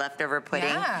with our leftover pudding.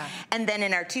 Yeah. And then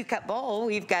in our 2-cup bowl,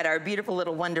 we've got our beautiful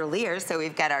little Wonderliers. So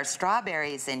we've got our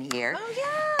strawberries in here. Oh,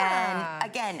 yeah. And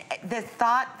again, the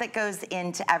thought that goes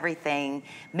into everything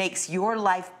makes your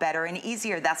life better and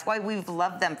easier. That's why we've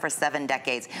loved them for 7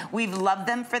 decades. We've loved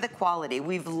them for the quality.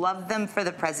 We've loved them for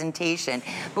the presentation.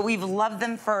 But we've loved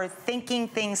them for thinking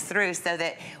things through so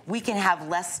that we can have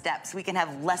less steps. We can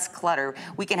have less clutter.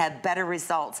 We can have better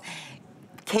results.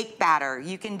 Cake batter,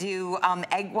 you can do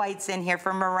egg whites in here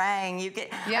for meringue. You can,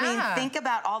 I mean, think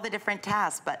about all the different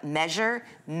tasks, but measure,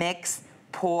 mix,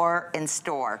 pour, and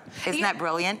store. Isn't that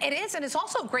brilliant? It is, and it's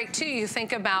also great too. You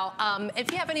think about if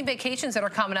you have any vacations that are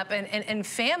coming up and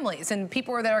families and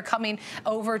people that are coming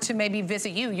over to maybe visit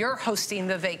you, you're hosting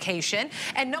the vacation,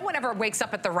 and no one ever wakes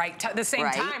up at the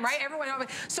same time, right? Everyone.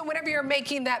 So whenever you're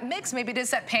making that mix, maybe it is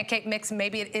that pancake mix,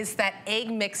 maybe it is that egg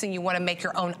mix, and you want to make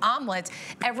your own omelets.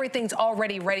 Everything's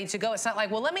already ready to go. It's not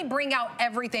like, well, let me bring out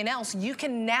everything else. You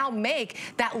can now make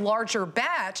that larger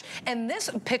batch, and this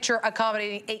pitcher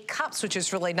accommodating 8 cups, which is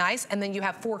really nice. And then you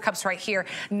have 4 cups right here.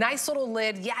 Nice little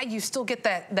lid. Yeah, you still get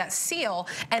that seal.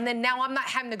 And then now I'm not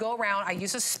having to go around. I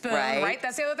use a spoon, right?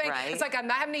 That's the other thing. It's like I'm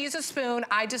not having to use a spoon.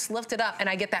 I just lift it up and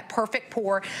I get that perfect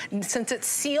pour. And since it's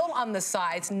sealed on the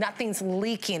sides, nothing's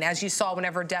leaking, as you saw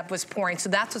whenever Deb was pouring. So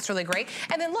that's what's really great.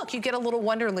 And then look, you get a little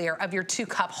Wonderlier of your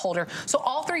 2-cup holder. So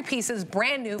all 3 pieces,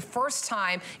 brand new, first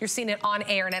time. You're seeing it on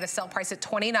air and at a sale price at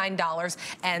 $29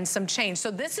 and some change.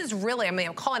 So this is really, I mean,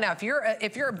 I'm calling out,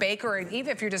 if you're a baker, or even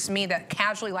if you're just me that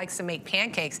casually likes to make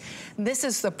pancakes, this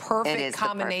is the perfect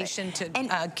combination to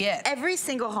get. Every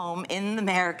single home in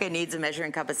America needs a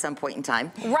measuring cup at some point in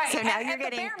time. Right. So now you're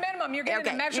getting the bare minimum. You're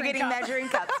getting a measuring cup. You're getting measuring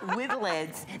cups with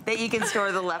lids that you can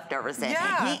store the leftovers in.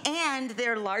 Yeah. And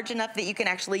they're large enough that you can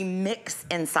actually mix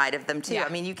inside of them too. I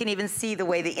mean, you can even see the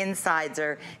way the insides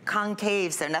are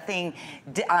concave, so nothing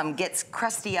gets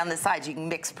crusty on the sides. You can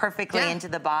mix perfectly into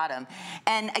the bottom.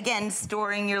 And again,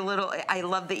 storing your little, I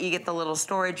love that you get the little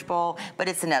storage bowl, but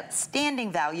it's an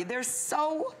outstanding value. They're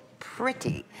so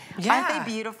pretty. Aren't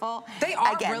they beautiful? They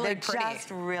are really pretty. They're just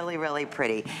really, really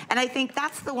pretty. And I think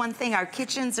that's the one thing. Our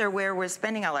kitchens are where we're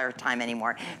spending all our time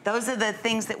anymore. Those are the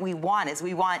things that we want, is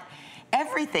we want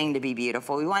everything to be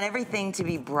beautiful. We want everything to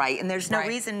be bright, and there's no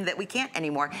reason that we can't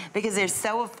anymore because they're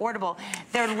so affordable.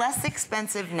 They're less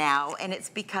expensive now, and it's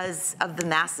because of the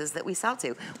masses that we sell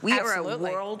to. We are a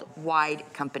worldwide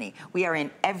company. We are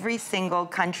in every single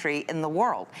country in the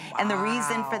world. And the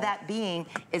reason for that being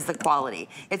is the quality.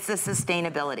 It's the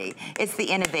sustainability. It's the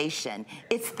innovation.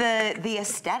 It's the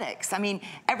aesthetics. I mean,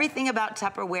 everything about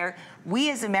Tupperware,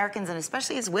 we as Americans, and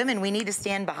especially as women, we need to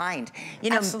stand behind.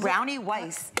 You know, Brownie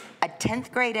Weiss, a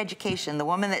 10th grade education, the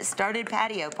woman that started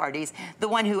patio parties, the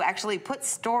one who actually put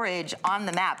storage on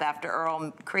the map after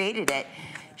Earl created it,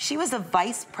 she was a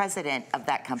vice president of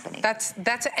that company.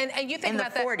 And you think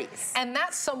about that. In the 40s. And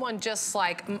that's someone just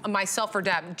like myself or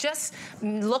Deb, just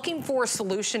looking for a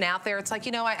solution out there. It's like,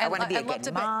 you know, I want to be a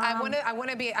good mom. I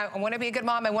want to be a good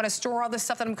mom. I want to store all this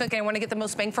stuff that I'm cooking. I want to get the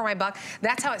most bang for my buck.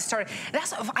 That's how it started.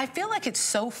 I feel like it's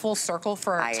so full circle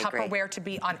for Tupperware to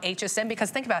be on HSN,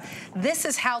 because think about it. This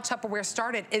is how Tupperware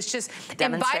started. It's just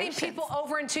inviting people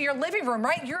over into your living room,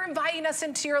 right? You're inviting us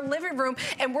into your living room,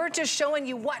 and we're just showing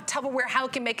you what Tupperware, how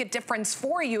it can make a difference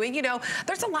for you. And you know,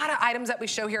 there's a lot of items that we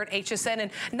show here at HSN,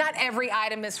 and not every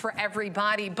item is for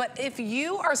everybody, but if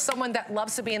you are someone that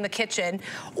loves to be in the kitchen,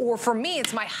 or for me,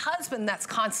 it's my husband that's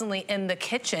constantly in the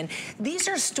kitchen, these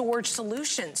are storage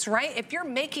solutions, right? If you're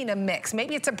making a mix,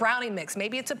 maybe it's a brownie mix,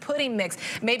 maybe it's a pudding mix,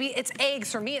 maybe it's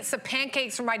eggs. For me, it's the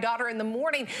pancakes for my daughter in the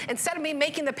morning. Instead of me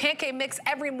making the pancake mix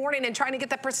every morning and trying to get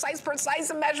that precise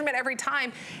measurement every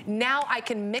time, now I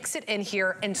can mix it in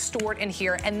here and store it in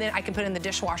here, and then I can put it in the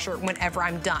dishwasher whenever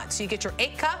I'm done. So you get your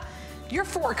 8-cup, your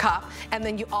 4-cup, and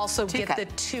then you also get the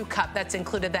 2-cup that's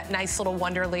included, that nice little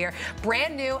Wonder Layer.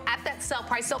 Brand new at that sale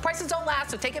price. Sale prices don't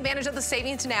last, so take advantage of the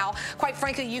savings now. Quite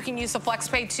frankly, you can use the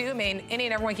FlexPay too. I mean, any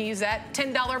and everyone can use that.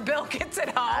 $10 bill gets it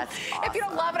home. That's awesome. If you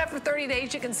don't love it after 30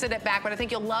 days, you can send it back, but I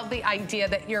think you'll love the idea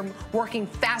that you're working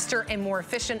faster and more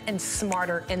efficient and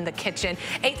smarter in the kitchen.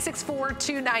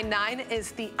 864-299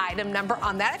 is the item number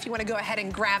on that if you want to go ahead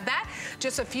and grab that.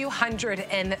 Just a few hundred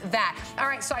in that. All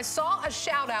right, so I saw a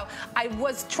shout out. I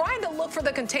was trying to look for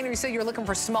the container. You said you're looking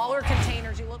for smaller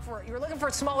containers. You were looking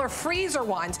for smaller freezer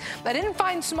ones. I didn't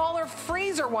find smaller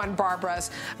freezer one,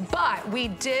 Barbara's, but we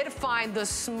did find the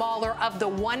smaller of the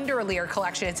Wonder Layer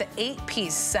collection. It's an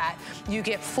 8-piece set. You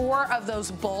get 4 of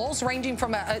those bowls ranging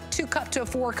from a 2-cup to a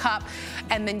 4-cup,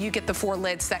 and then you get the 4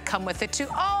 lids that come with it too.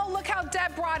 Oh, look how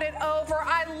Deb brought it over.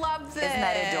 I love this. Isn't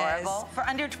that adorable? For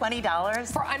under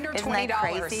 $20. For under $20. Isn't that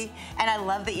crazy? And I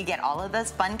love that you get all of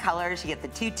those fun colors. You get the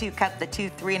 2-2-cup, the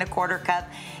 2-3-1/4 cup,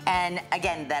 and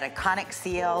again, that iconic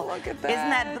seal. Oh, look at that. Isn't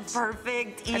that the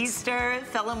perfect Easter?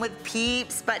 Fill them with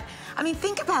peeps. But I mean,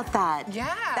 think about that.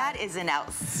 Yeah. That is an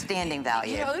outstanding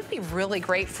value. You know, it would be really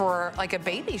great for like a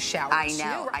baby shower. I know,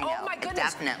 too. I know. Oh my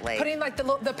goodness. Definitely. Putting like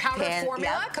the powdered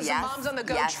formula, because the moms on the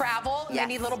go travel, and they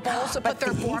need little bowls to put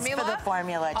their formula. For the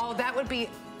formula. Oh, that would be.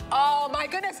 Oh my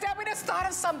goodness, Deb, we just thought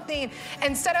of something.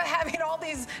 Instead of having all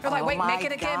these, you're like, wait, make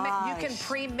it again. You can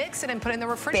pre-mix it and put it in the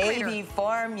refrigerator. Baby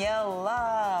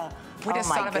formula. We just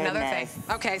thought of another thing.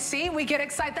 Okay, see, we get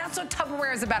excited. That's what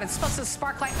Tupperware is about. It's supposed to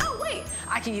spark like, oh wait,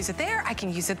 I can use it there, I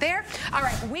can use it there. All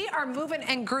right, we are moving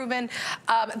and grooving.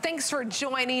 Thanks for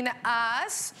joining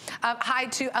us. Hi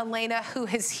to Elena, who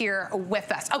is here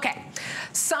with us. Okay,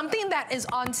 something that is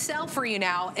on sale for you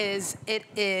now is,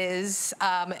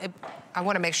 I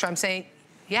want to make sure I'm saying,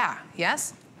 yeah,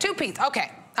 yes? 2-piece,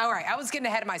 okay. All right, I was getting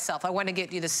ahead of myself. I want to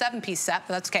get you the 7-piece set,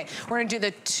 but that's okay. We're going to do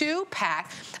the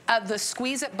 2-pack of the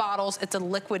Squeeze It bottles. It's a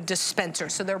liquid dispenser,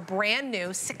 so they're brand new,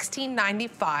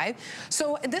 $16.95.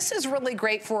 So this is really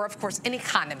great for, of course, any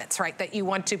condiments, right, that you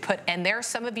want to put in there.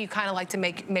 Some of you kind of like to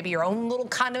make maybe your own little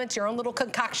condiments, your own little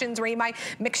concoctions, where you might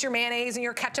mix your mayonnaise and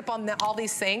your ketchup on all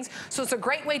these things. So it's a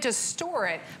great way to store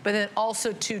it, but then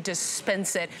also to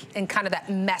dispense it in kind of that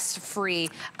mess-free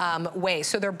way.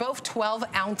 So they're both 12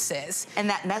 ounces. And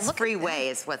that mess-free way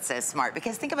is what's so smart,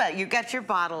 because think about it, you've got your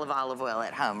bottle of olive oil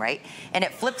at home, right? And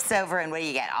it flips over, and what do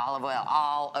you get? Olive oil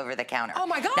all over the counter. Oh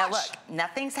my gosh. Now look,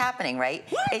 nothing's happening, right?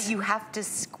 What? You have to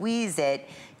squeeze it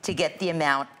to get the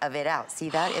amount of it out. See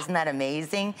that? Isn't that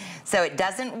amazing? So it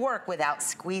doesn't work without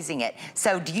squeezing it.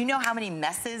 So do you know how many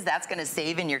messes that's gonna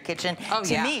save in your kitchen? Oh,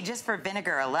 to me, just for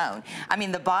vinegar alone. I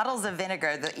mean, the bottles of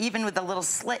vinegar, even with the little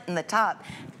slit in the top,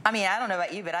 I mean, I don't know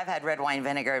about you, but I've had red wine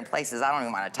vinegar in places I don't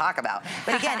even want to talk about.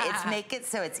 But again, it's make it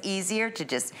so it's easier to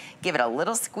just give it a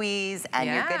little squeeze, and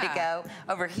you're good to go.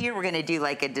 Over here, we're gonna do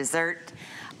like a dessert,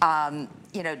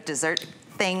 you know, dessert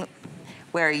thing,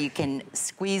 where you can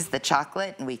squeeze the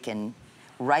chocolate and we can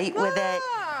write with it.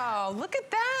 Wow, look at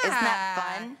that. Isn't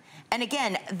that fun? And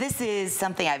again, this is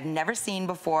something I've never seen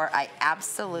before. I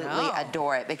absolutely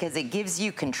adore it, because it gives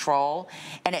you control,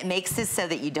 and it makes it so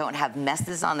that you don't have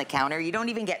messes on the counter. You don't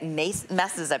even get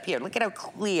messes up here. Look at how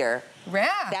clear.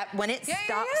 That when it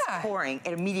stops pouring,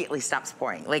 it immediately stops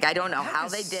pouring. Like, I don't know how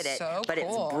they did it, but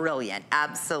it's brilliant.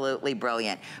 Absolutely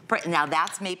brilliant. Now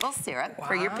that's maple syrup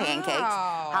for your pancakes.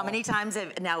 How many times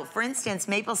now, for instance,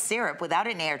 maple syrup without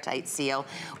an airtight seal,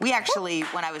 we actually,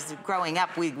 when I was growing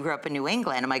up, we grew up in New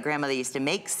England, and my grandmother used to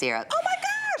make syrup. Oh my gosh!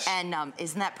 And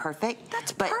isn't that perfect?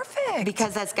 That's perfect.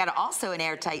 Because that's got also an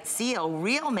airtight seal,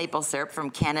 real maple syrup from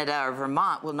Canada or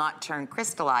Vermont will not turn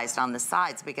crystallized on the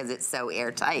sides because it's so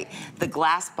airtight. The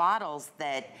glass bottles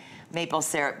that maple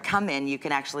syrup come in, you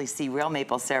can actually see real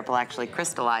maple syrup will actually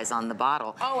crystallize on the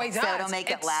bottle. Oh, it does. So it'll make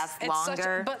it last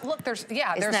longer. But look, there's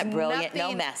Isn't that brilliant?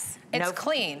 Nothing, no mess. It's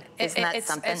clean. Isn't that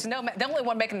something? It's no mess. The only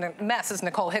one making the mess is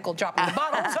Nicole Hickle dropping the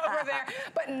bottles over there.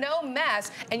 But no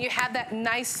mess. And you have that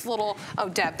nice little, oh,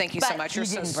 Deb, thank you so much. You're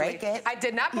so sweet. Break it. I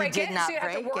did not break it. So you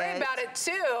have to worry about it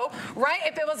too, right?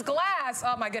 If it was glass,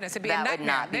 oh my goodness, it'd be a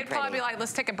nightmare. They'd probably be like,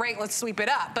 let's take a break, let's sweep it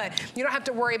up. But you don't have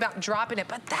to worry about dropping it.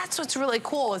 But that's what's really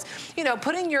cool is, you know,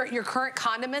 putting your current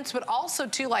condiments, but also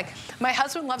too, like, my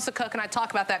husband loves to cook, and I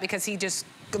talk about that because he just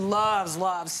loves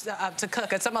to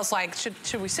cook. It's almost like,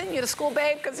 should we send you to school,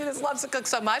 babe? Because he just loves to cook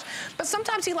so much. But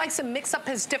sometimes he likes to mix up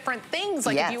his different things.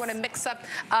 Like if you want to mix up,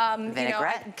 you know,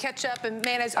 ketchup and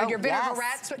mayonnaise, or your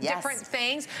vinaigrettes with different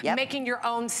things, making your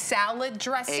own salad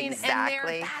dressing in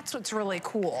there. That's what's really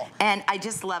cool. And I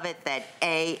just love it that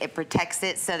it protects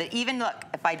it so that even, look,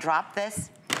 if I drop this,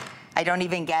 I don't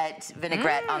even get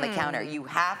vinaigrette on the counter. You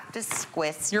have to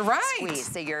squeeze. You're right.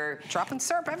 Squeeze. So you're dropping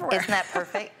syrup everywhere. Isn't that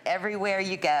perfect? Everywhere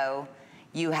you go,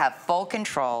 you have full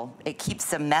control. It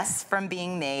keeps a mess from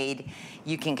being made.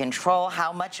 You can control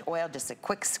how much oil, just a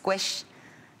quick squish.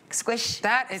 Squish.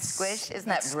 That is squish. Isn't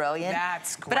that brilliant?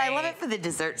 That's great. But I love it for the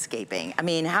dessertscaping. I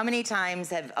mean, how many times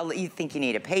have you think you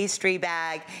need a pastry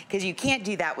bag? Because you can't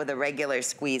do that with a regular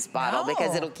squeeze bottle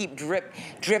because it'll keep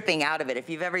dripping out of it. If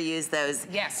you've ever used those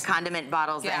condiment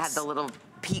bottles that have the little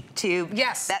peak tube.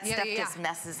 Yes. That stuff just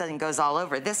messes and goes all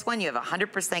over. This one, you have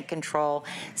 100% control.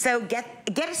 So get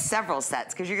several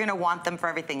sets because you're going to want them for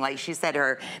everything. Like she said,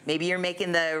 maybe you're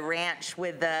making the ranch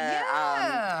with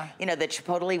the, you know, the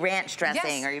chipotle ranch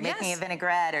dressing, or you're making a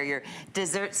vinaigrette, or you're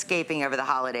dessertscaping over the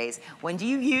holidays. When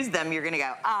you use them, you're going to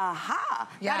go, aha,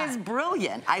 that is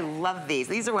brilliant. I love these.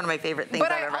 These are one of my favorite things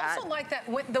I've ever had. But I also like that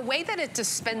the way that it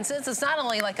dispenses, it's not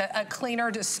only like a cleaner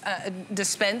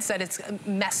dispense, that it's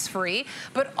mess-free,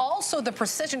 but also the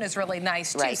precision is really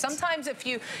nice too. Sometimes if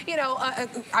you know,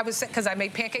 because I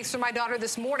made pancakes for my daughter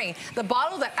this morning, the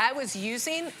bottle that I was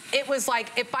using, it was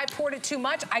like if I poured it too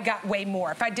much, I got way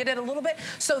more. If I did it a little bit,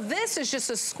 so this is just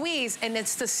a squeeze, and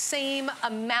it's the same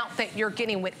amount that you're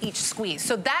getting with each squeeze.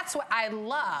 So that's what I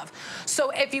love.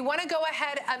 So if you want to go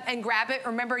ahead and grab it,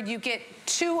 remember you get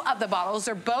 2 of the bottles.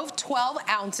 They're both 12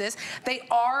 ounces. They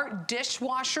are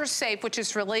dishwasher safe, which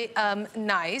is really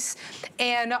nice,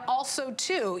 and also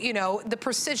too, you know, the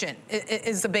precision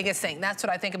is the biggest thing. That's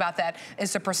what I think about that,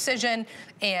 is the precision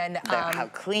and how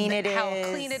clean it is. How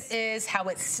clean it is, how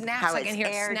it snaps. How I can hear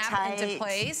it snap into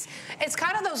place. It's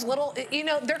kind of those little, you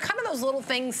know, they're kind of those little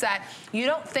things that you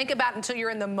don't think about until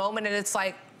you're in the moment, and it's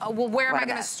like, oh, well, where am I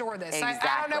going to store this? I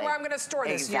don't know where I'm going to store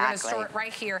this. You're going to store it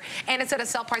right here. And it's at a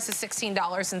sell price of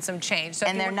 $16 and some change. So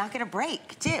and they're not going to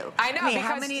break, too. I know, I mean, because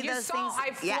how many of those things? I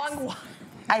flung one.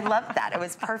 I love that. It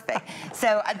was perfect.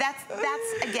 So that's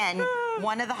again,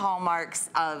 one of the hallmarks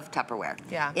of Tupperware.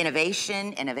 Yeah.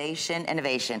 Innovation, innovation,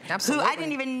 innovation. Absolutely. I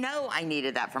didn't even know I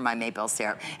needed that for my maple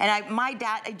syrup. And my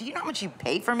dad, do you know how much you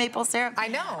pay for maple syrup? I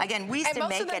know. Again, we used to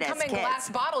make it as kids. And most of them come in glass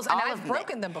bottles, and I've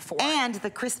broken them before. And the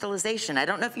crystallization. I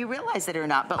don't know if you realize it or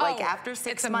not, but like after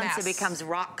 6 months, it becomes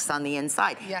rocks on the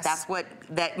inside. Yes. That's what,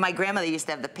 my grandmother used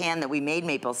to have the pan that we made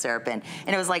maple syrup in.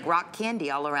 And it was like rock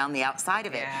candy all around the outside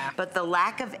of it. Yeah. But the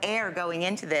lack of air going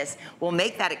into this will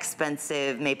make that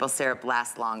expensive maple syrup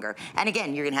last longer. And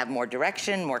again, you're gonna have more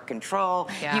direction, more control.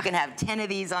 Yeah. You can have 10 of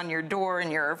these on your door in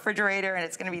your refrigerator, and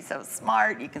it's gonna be so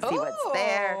smart. You can see what's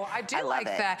there. I do like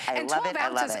that. And 12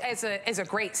 ounces is a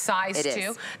great size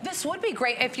too. This would be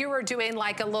great if you were doing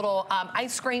like a little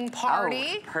ice cream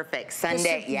party. Oh, perfect.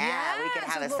 Sunday, we could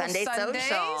have a Sunday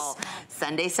social.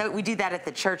 Sunday, so we do that at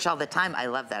the church all the time. I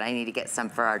love that. I need to get some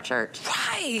for our church.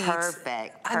 Right.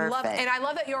 Perfect. I love it. And I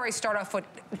love that you already start off with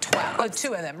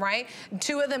 2 of them, right?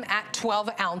 2 of them at 12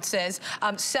 ounces.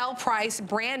 Sell price,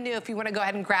 brand new. If you want to go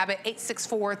ahead and grab it,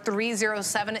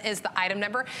 864-307 is the item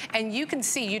number. And you can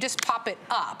see, you just pop it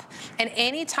up. And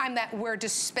anytime that we're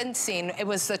dispensing, it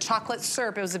was the chocolate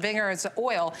syrup, it was the vinegar, it was the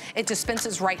oil, it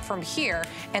dispenses right from here,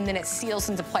 and then it seals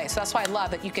into place. So that's why I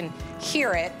love that you can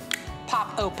hear it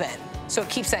pop open. So it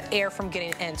keeps that air from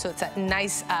getting in. So it's that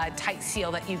nice tight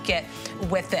seal that you get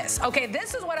with this. Okay,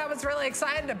 this is what I was really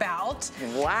excited about.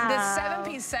 Wow. This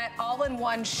 7-piece set,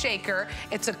 all-in-one shaker.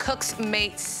 It's a Cook's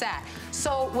Mate set.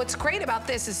 So what's great about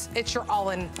this is it's your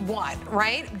all-in-one,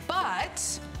 right?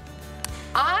 But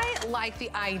I like the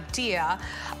idea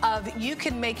of you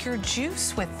can make your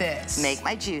juice with this. Make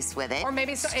my juice with it. Or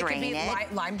maybe it could be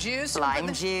lime juice.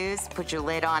 Lime juice, put your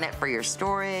lid on it for your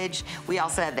storage. We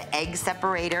also have the egg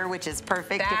separator, which is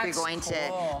perfect if you're going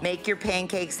to make your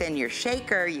pancakes in your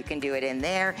shaker. You can do it in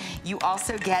there. You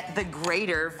also get the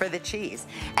grater for the cheese.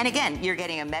 And again, you're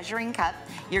getting a measuring cup.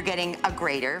 You're getting a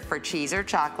grater for cheese or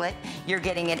chocolate. You're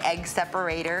getting an egg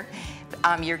separator.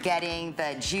 You're getting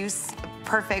the juice,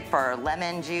 perfect for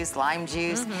lemon juice, lime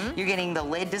juice. You're getting the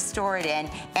lid to store it in,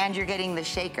 and you're getting the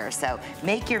shaker. So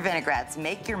make your vinaigrettes,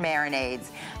 make your marinades,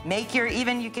 make your,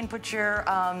 even you can put your,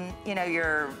 you know,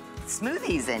 your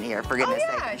smoothies in here, for goodness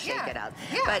sake, and shake it up.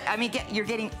 But I mean, you're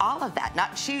getting all of that,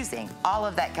 not choosing. All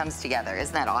of that comes together.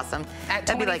 Isn't that awesome?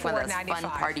 That'd be like one of those fun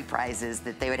party prizes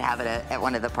that they would have at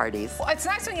one of the parties. Well, it's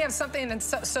nice when you have something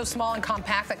that's so small and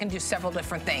compact that can do several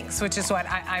different things, which is what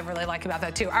I really like about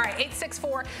that too. All right,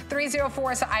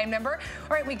 864-304 is the item number.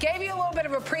 All right, we gave you a little bit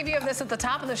of a preview of this at the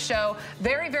top of the show.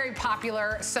 Very, very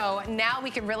popular. So now we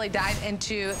can really dive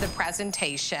into the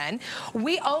presentation.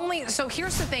 So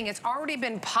here's the thing, it's already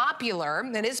been popular.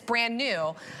 It is brand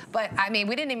new, but I mean,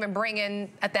 we didn't even bring in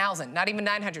 1,000, not even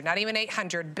 900, not even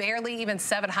 800, barely even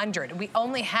 700. We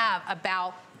only have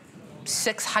about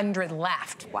 600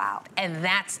 left. Wow. And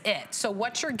that's it. So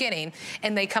what you're getting,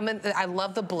 and they come in, I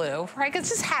love the blue, right? It's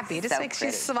just happy. It just makes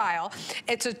you smile.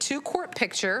 It's a 2-quart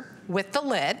pitcher with the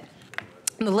lid.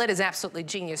 The lid is absolutely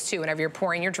genius too whenever you're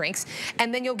pouring your drinks.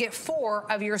 And then you'll get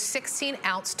 4 of your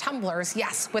 16-ounce tumblers,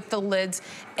 yes, with the lids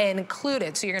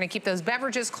included. So you're gonna keep those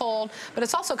beverages cold, but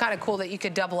it's also kind of cool that you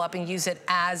could double up and use it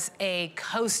as a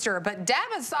coaster. But Deb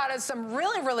has thought of some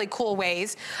really, really cool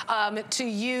ways to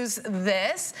use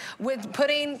this with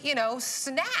putting, you know,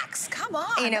 snacks. Come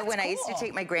on, you know, when I used to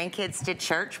take my grandkids to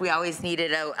church, we always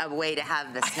needed a way to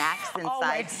have the snacks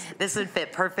inside. This would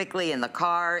fit perfectly in the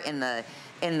car, in the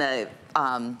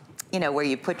you know, where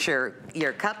you put your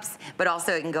cups, but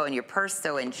also it can go in your purse,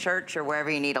 so in church or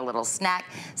wherever you need a little snack.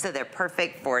 So they're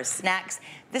perfect for snacks.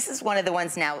 This is one of the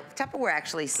ones now, Tupperware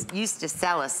actually used to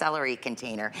sell a celery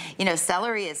container. You know,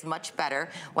 celery is much better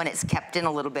when it's kept in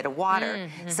a little bit of water.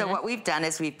 So what we've done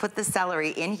is we've put the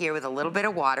celery in here with a little bit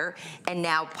of water and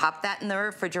now pop that in the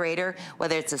refrigerator,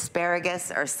 whether it's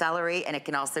asparagus or celery, and it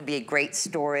can also be a great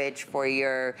storage for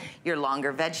your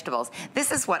longer vegetables.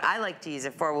 This is what I like to use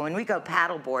it for. When we go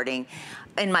paddle boarding,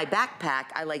 in my backpack,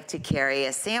 I like to carry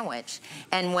a sandwich.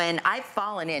 And when I've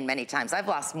fallen in many times, I've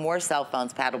lost more cell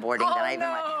phones paddleboarding than I even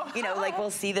want. You know, like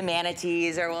we'll see the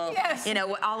manatees or we'll, you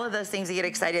know, all of those things, we get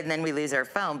excited and then we lose our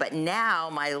phone. But now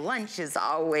my lunch is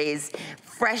always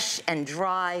fresh and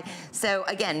dry. So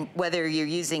again, whether you're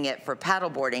using it for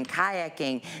paddleboarding,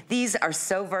 kayaking, these are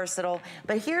so versatile.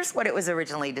 But here's what it was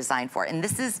originally designed for. And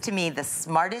this is, to me, the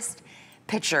smartest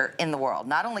pitcher in the world.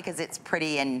 Not only because it's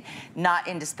pretty and not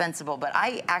indispensable, but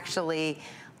I actually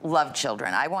love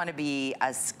children. I want to be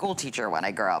a school teacher when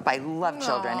I grow up. I love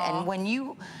children. And when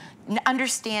you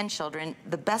understand children,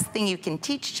 the best thing you can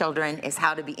teach children is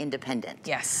how to be independent.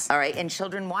 Yes. All right, and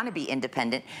children want to be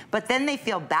independent, but then they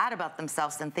feel bad about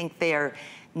themselves and think they're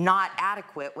not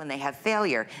adequate when they have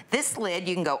failure. This lid,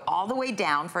 you can go all the way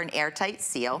down for an airtight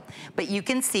seal, but you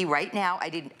can see right now,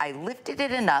 I lifted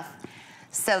it enough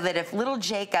so that if little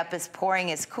Jacob is pouring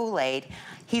his Kool-Aid,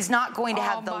 he's not going to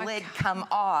have the lid come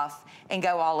off and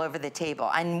go all over the table.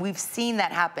 And we've seen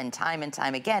that happen time and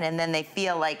time again, and then they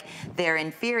feel like they're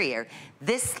inferior.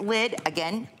 This lid,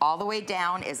 again, all the way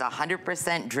down is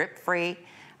 100% drip-free,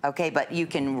 okay, but you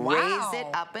can raise it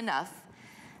up enough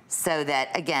so that,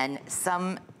 again,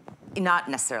 not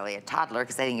necessarily a toddler,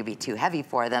 because I think it'd be too heavy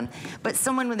for them, but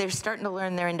someone when they're starting to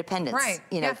learn their independence,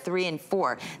 you know, 3 and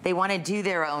 4, they want to do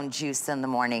their own juice in the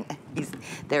morning.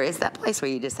 There is that place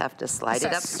where you just have to slide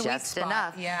it up just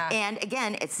enough. And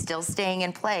again, it's still staying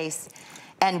in place.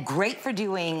 And great for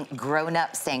doing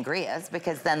grown-up sangrias,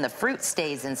 because then the fruit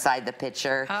stays inside the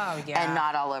pitcher and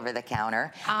not all over the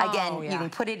counter. Again, you can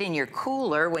put it in your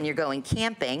cooler when you're going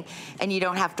camping, and you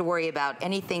don't have to worry about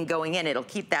anything going in. It'll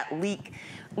keep that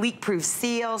leak-proof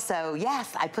seal. So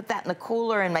yes, I put that in the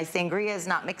cooler, and my sangria is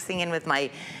not mixing in with my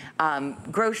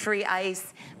grocery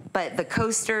ice. But the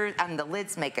coaster and the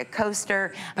lids make a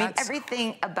coaster. I mean,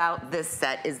 everything about this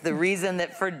set is the reason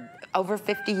that for over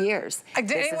 50 years.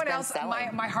 Did anyone else,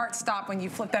 my heart stopped when you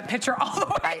flipped that picture all the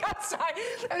way outside.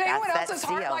 Did anyone else's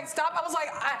heart like stop? I was like,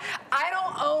 I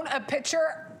don't own a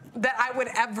picture that I would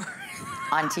ever.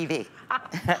 On TV.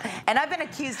 And I've been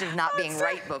accused of not being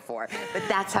right before, but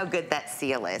that's how good that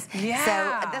seal is.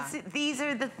 So these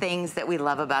are the things that we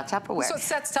love about Tupperware. So it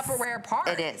sets Tupperware apart.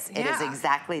 It is. It is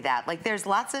exactly that. Like there's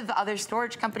lots of other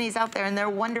storage companies out there and they're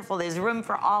wonderful. There's room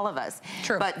for all of us.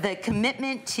 True. But the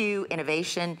commitment to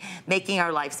innovation, making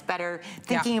our lives better,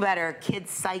 thinking about our kids'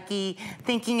 psyche,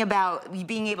 thinking about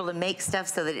being able to make stuff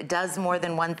so that it does more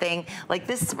than one thing. Like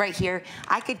this right here,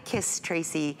 I could kiss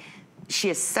Tracy. She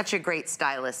is such a great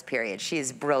stylist, period. She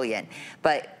is brilliant.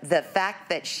 But the fact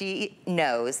that she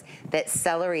knows that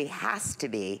celery has to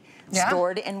be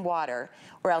stored in water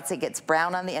or else it gets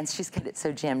brown on the ends. She's got it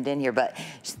so jammed in here. But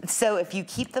so if you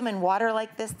keep them in water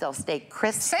like this, they'll stay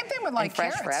crisp. Same thing with like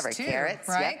fresh carrots forever. too, Carrots,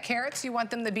 right? Carrots, you want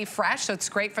them to be fresh, so it's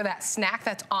great for that snack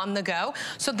that's on the go.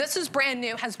 So this is brand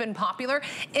new, has been popular.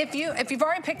 If you've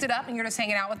already picked it up and you're just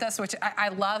hanging out with us, which I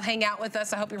love hanging out with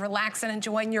us. I hope you're relaxing and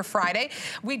enjoying your Friday.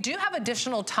 We do have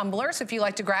additional tumblers if you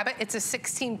like to grab it. It's a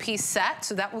 16-piece set,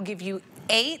 so that will give you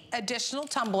 8 additional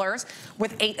tumblers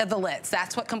with 8 of the lids.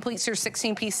 That's what completes your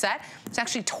 16-piece set. It's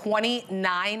actually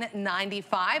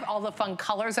 $29.95. All the fun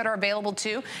colors that are available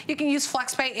too. You can use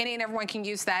FlexPay. Any and everyone can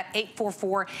use that.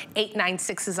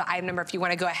 844-896 is the item number if you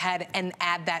want to go ahead and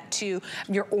add that to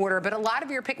your order. But a lot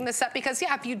of you are picking this up because,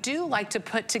 if you do like to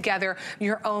put together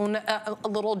your own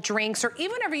little drinks, or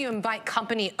even whenever you invite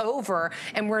company over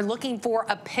and we're looking for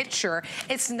a pitcher,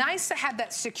 it's nice to have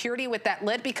that security with that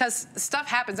lid because stuff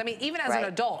happens. I mean, even as a an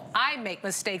adult. I make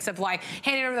mistakes of like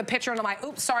handing over the pitcher and I'm like,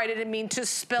 oops, sorry, I didn't mean to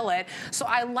spill it. So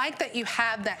I like that you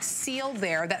have that seal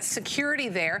there, that security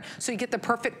there, so you get the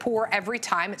perfect pour every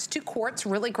time. It's 2 quarts,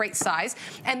 really great size.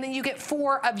 And then you get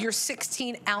 4 of your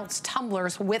 16-ounce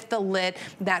tumblers with the lid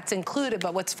that's included.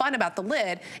 But what's fun about the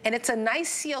lid, and it's a nice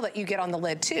seal that you get on the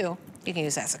lid too, you can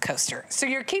use it as a coaster. So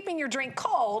you're keeping your drink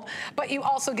cold, but you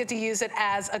also get to use it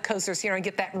as a coaster, so you don't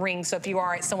get that ring. So if you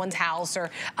are at someone's house or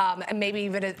maybe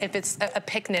even if it's a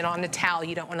picnic on a towel,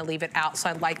 you don't want to leave it out. So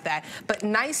I like that. But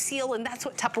nice seal, and that's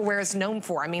what Tupperware is known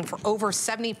for. I mean, for over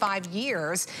 75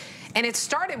 years. And it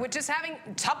started with just having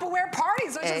Tupperware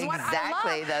parties, which is what I love.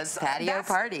 Exactly, those patio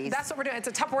parties. That's what we're doing. It's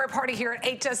a Tupperware party here at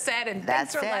HSN, and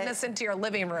thanks for letting us into your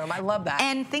living room. I love that.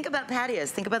 And think about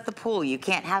patios. Think about the pool. You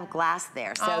can't have glass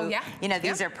there. So, you know,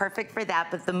 these are perfect for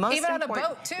that. But the most important... Even on a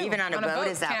boat, too. Even on a boat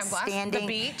is outstanding. The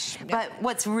beach. But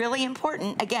what's really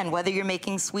important, again, whether you're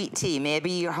making sweet tea,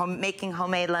 maybe you're making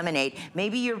homemade lemonade,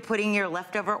 maybe you're putting your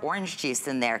leftover orange juice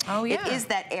in there. It is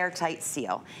that airtight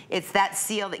seal. It's that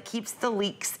seal that keeps the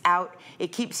leaks out.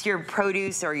 It keeps your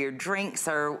produce or your drinks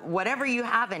or whatever you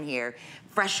have in here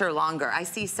fresher longer. I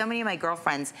see so many of my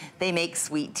girlfriends, they make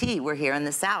sweet tea. We're here in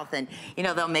the South, and you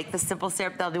know, they'll make the simple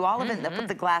syrup, they'll do all of it, and they'll put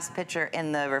the glass pitcher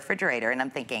in the refrigerator, and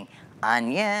I'm thinking,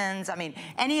 onions. I mean,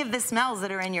 any of the smells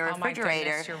that are in your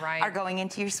refrigerator are going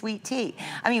into your sweet tea.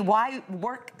 I mean, why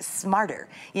work smarter?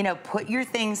 You know, put your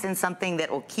things in something that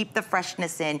will keep the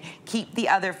freshness in, keep the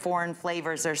other foreign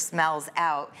flavors or smells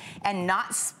out, and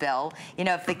not spill. You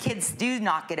know, if the kids do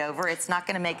knock it over, it's not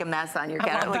going to make a mess on your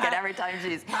counter. Look at every time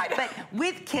she's... But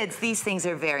with kids, these things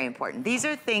are very important. These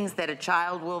are things that a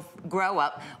child will grow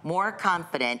up more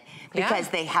confident because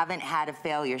they haven't had a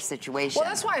failure situation. Well,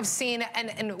 that's why I've seen,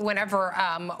 and whenever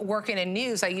working in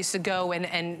news, I used to go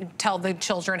and tell the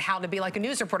children how to be like a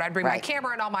news reporter. I'd bring my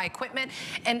camera and all my equipment,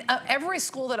 and every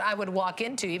school that I would walk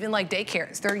into, even like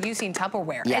daycares, they're using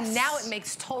Tupperware. And now it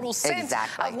makes total sense.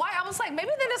 Why I was like,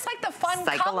 maybe then it's like the fun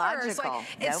colors. Like,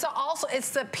 it's also, it's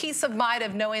the peace of mind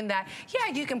of knowing that,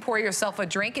 yeah, you can pour yourself a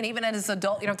drink, and even as an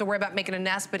adult, you don't have to worry about making a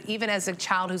nest, but even as a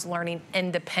child who's learning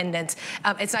independence,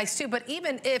 it's nice too. But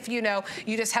even if, you know,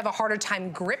 you just have a harder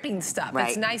time gripping stuff,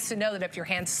 it's nice to know that if your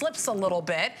hand slips a little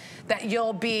bit, that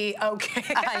you'll be okay.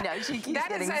 I know, she keeps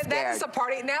getting scared. That is a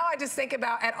party. Now I just think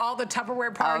about at all the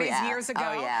Tupperware parties years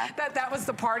ago, that was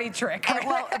the party trick. And,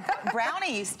 well,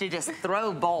 Brownie used to just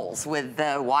throw bowls with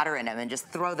the water in them and just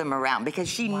throw them around because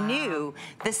she knew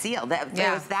the seal.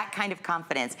 There was that kind of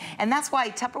confidence. And that's why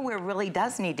Tupperware really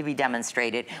does need to be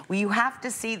demonstrated. Well, you have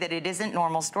to see that it isn't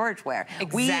normal storageware.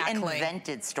 We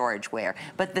invented storageware.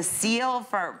 But the seal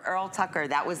for Earl Tucker,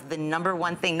 that was the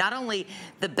 #1 thing. Not only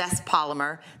the best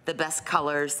polymer, the best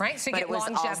colors, so you but get it was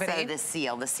longevity. also the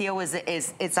seal. The seal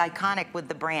it's iconic with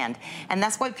the brand. And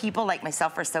that's why people like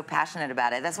myself are so passionate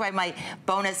about it. That's why my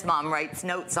bonus mom writes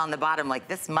notes on the bottom like,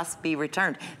 this must be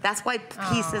returned. That's why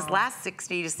pieces last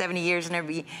 60 to 70 years and they're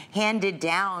being handed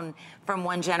down from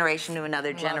one generation to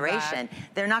another generation.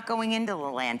 They're not going into the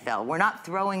landfill. We're not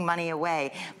throwing money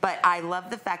away. But I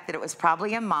love the fact that it was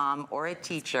probably a mom or a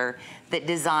teacher that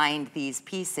designed these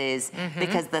pieces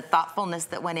because the thoughtfulness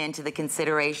that went into the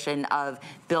consideration of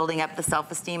building up the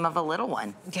self-esteem of a little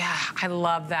one. Yeah, I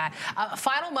love that.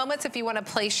 Final moments if you want to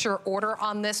place your order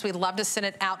on this. We'd love to send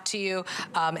it out to you.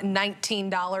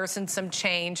 $19 and some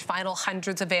change. Final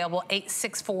hundreds available,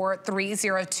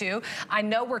 864-302. I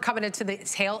know we're coming into the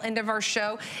tail end of our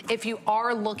show. If you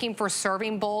are looking for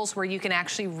serving bowls where you can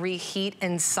actually reheat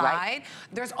inside,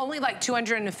 there's only like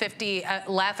 250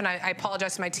 left, and I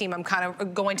apologize to my team. I'm kind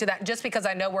of going to that just because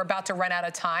I know we're about to run out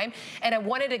of time, and I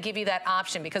wanted to give you that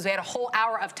option because we had a whole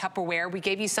hour of Tupperware. We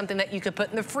gave you something that you could put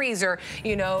in the freezer,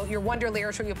 you know, your Wonder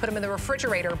Layers where you put them in the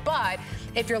refrigerator, but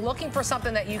if you're looking for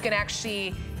something that you can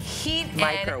actually heat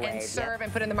and serve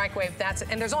and put in the microwave, that's it.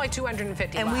 And there's only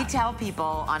 250 And left. we tell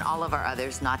people on all of our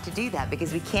others not to do that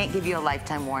because we can't give you a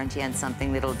lifetime warranty on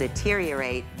something that'll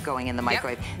deteriorate going in the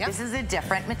microwave. This is a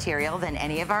different material than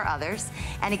any of our others.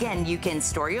 And again, you can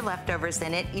store your leftovers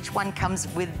in it. Each one comes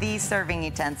with the serving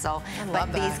utensil.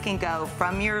 But these can go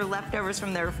from your leftovers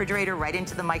from the refrigerator right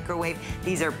into the microwave.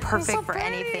 These are perfect for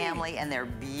any family, and they're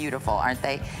beautiful, aren't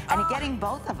they? And you're getting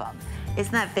both of them.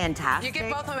 Isn't that fantastic? You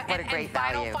get both of them. What a great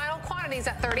value. Final quantities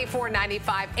at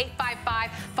 $34.95.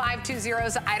 855-520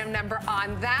 is the item number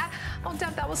on that. Oh,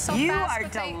 Deb, that was so fast. You are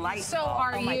delightful. So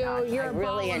are you. You're I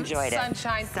really enjoyed it.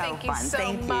 Sunshine. So Thank you fun. so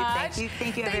Thank much. you,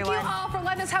 everyone. Thank you all for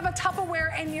letting us have a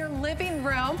Tupperware in your living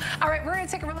room. All right, we're going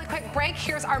to take a really quick break.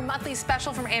 Here's our monthly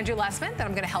special from Andrew Lessman that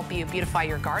I'm going to help you beautify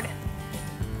your garden.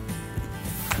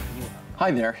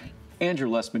 Hi there, Andrew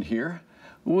Lessman here.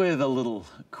 with a little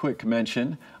quick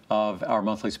mention of our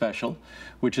monthly special,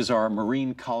 which is our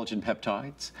marine collagen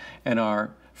peptides and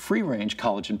our free-range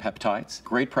collagen peptides.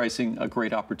 Great pricing, a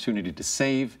great opportunity to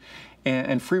save.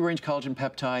 And free-range collagen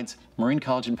peptides, marine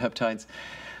collagen peptides,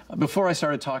 before I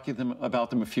started talking about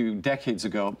them a few decades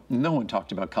ago, no one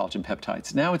talked about collagen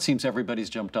peptides. Now it seems everybody's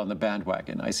jumped on the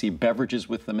bandwagon. I see beverages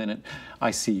with them in it.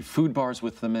 I see food bars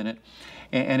with them in it.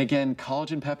 And again,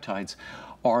 collagen peptides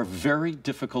are very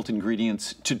difficult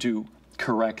ingredients to do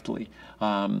correctly.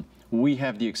 We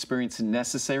have the experience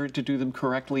necessary to do them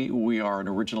correctly. We are an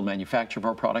original manufacturer of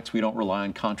our products. We don't rely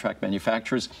on contract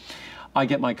manufacturers. I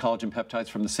get my collagen peptides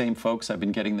from the same folks I've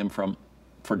been getting them from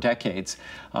for decades.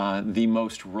 The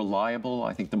most reliable,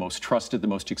 I think the most trusted, the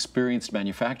most experienced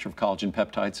manufacturer of collagen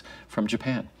peptides from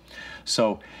Japan.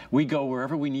 So we go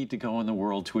wherever we need to go in the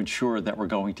world to ensure that we're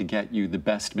going to get you the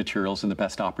best materials and the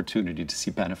best opportunity to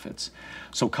see benefits.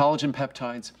 So collagen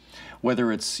peptides,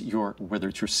 whether it's your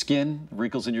skin,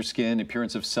 wrinkles in your skin,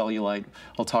 appearance of cellulite,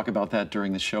 I'll talk about that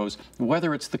during the shows,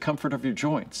 whether it's the comfort of your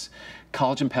joints,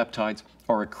 collagen peptides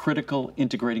are a critical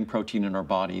integrating protein in our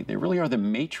body. They really are the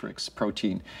matrix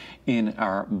protein in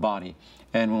our body.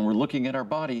 And when we're looking at our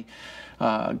body,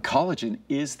 collagen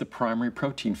is the primary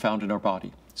protein found in our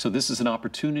body. So this is an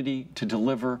opportunity to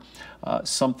deliver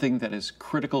something that is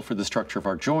critical for the structure of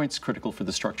our joints, critical for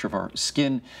the structure of our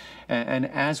skin. And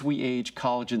as we age,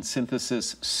 collagen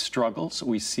synthesis struggles.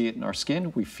 We see it in our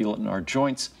skin, we feel it in our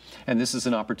joints. And this is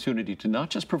an opportunity to not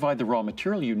just provide the raw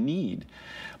material you need,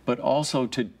 but also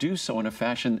to do so in a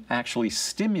fashion that actually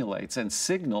stimulates and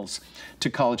signals to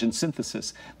collagen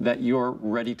synthesis that you're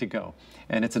ready to go.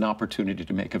 And it's an opportunity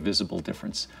to make a visible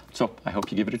difference. So I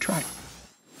hope you give it a try.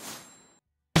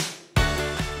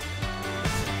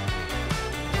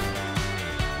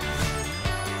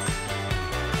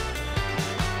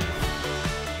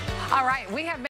 All right, we have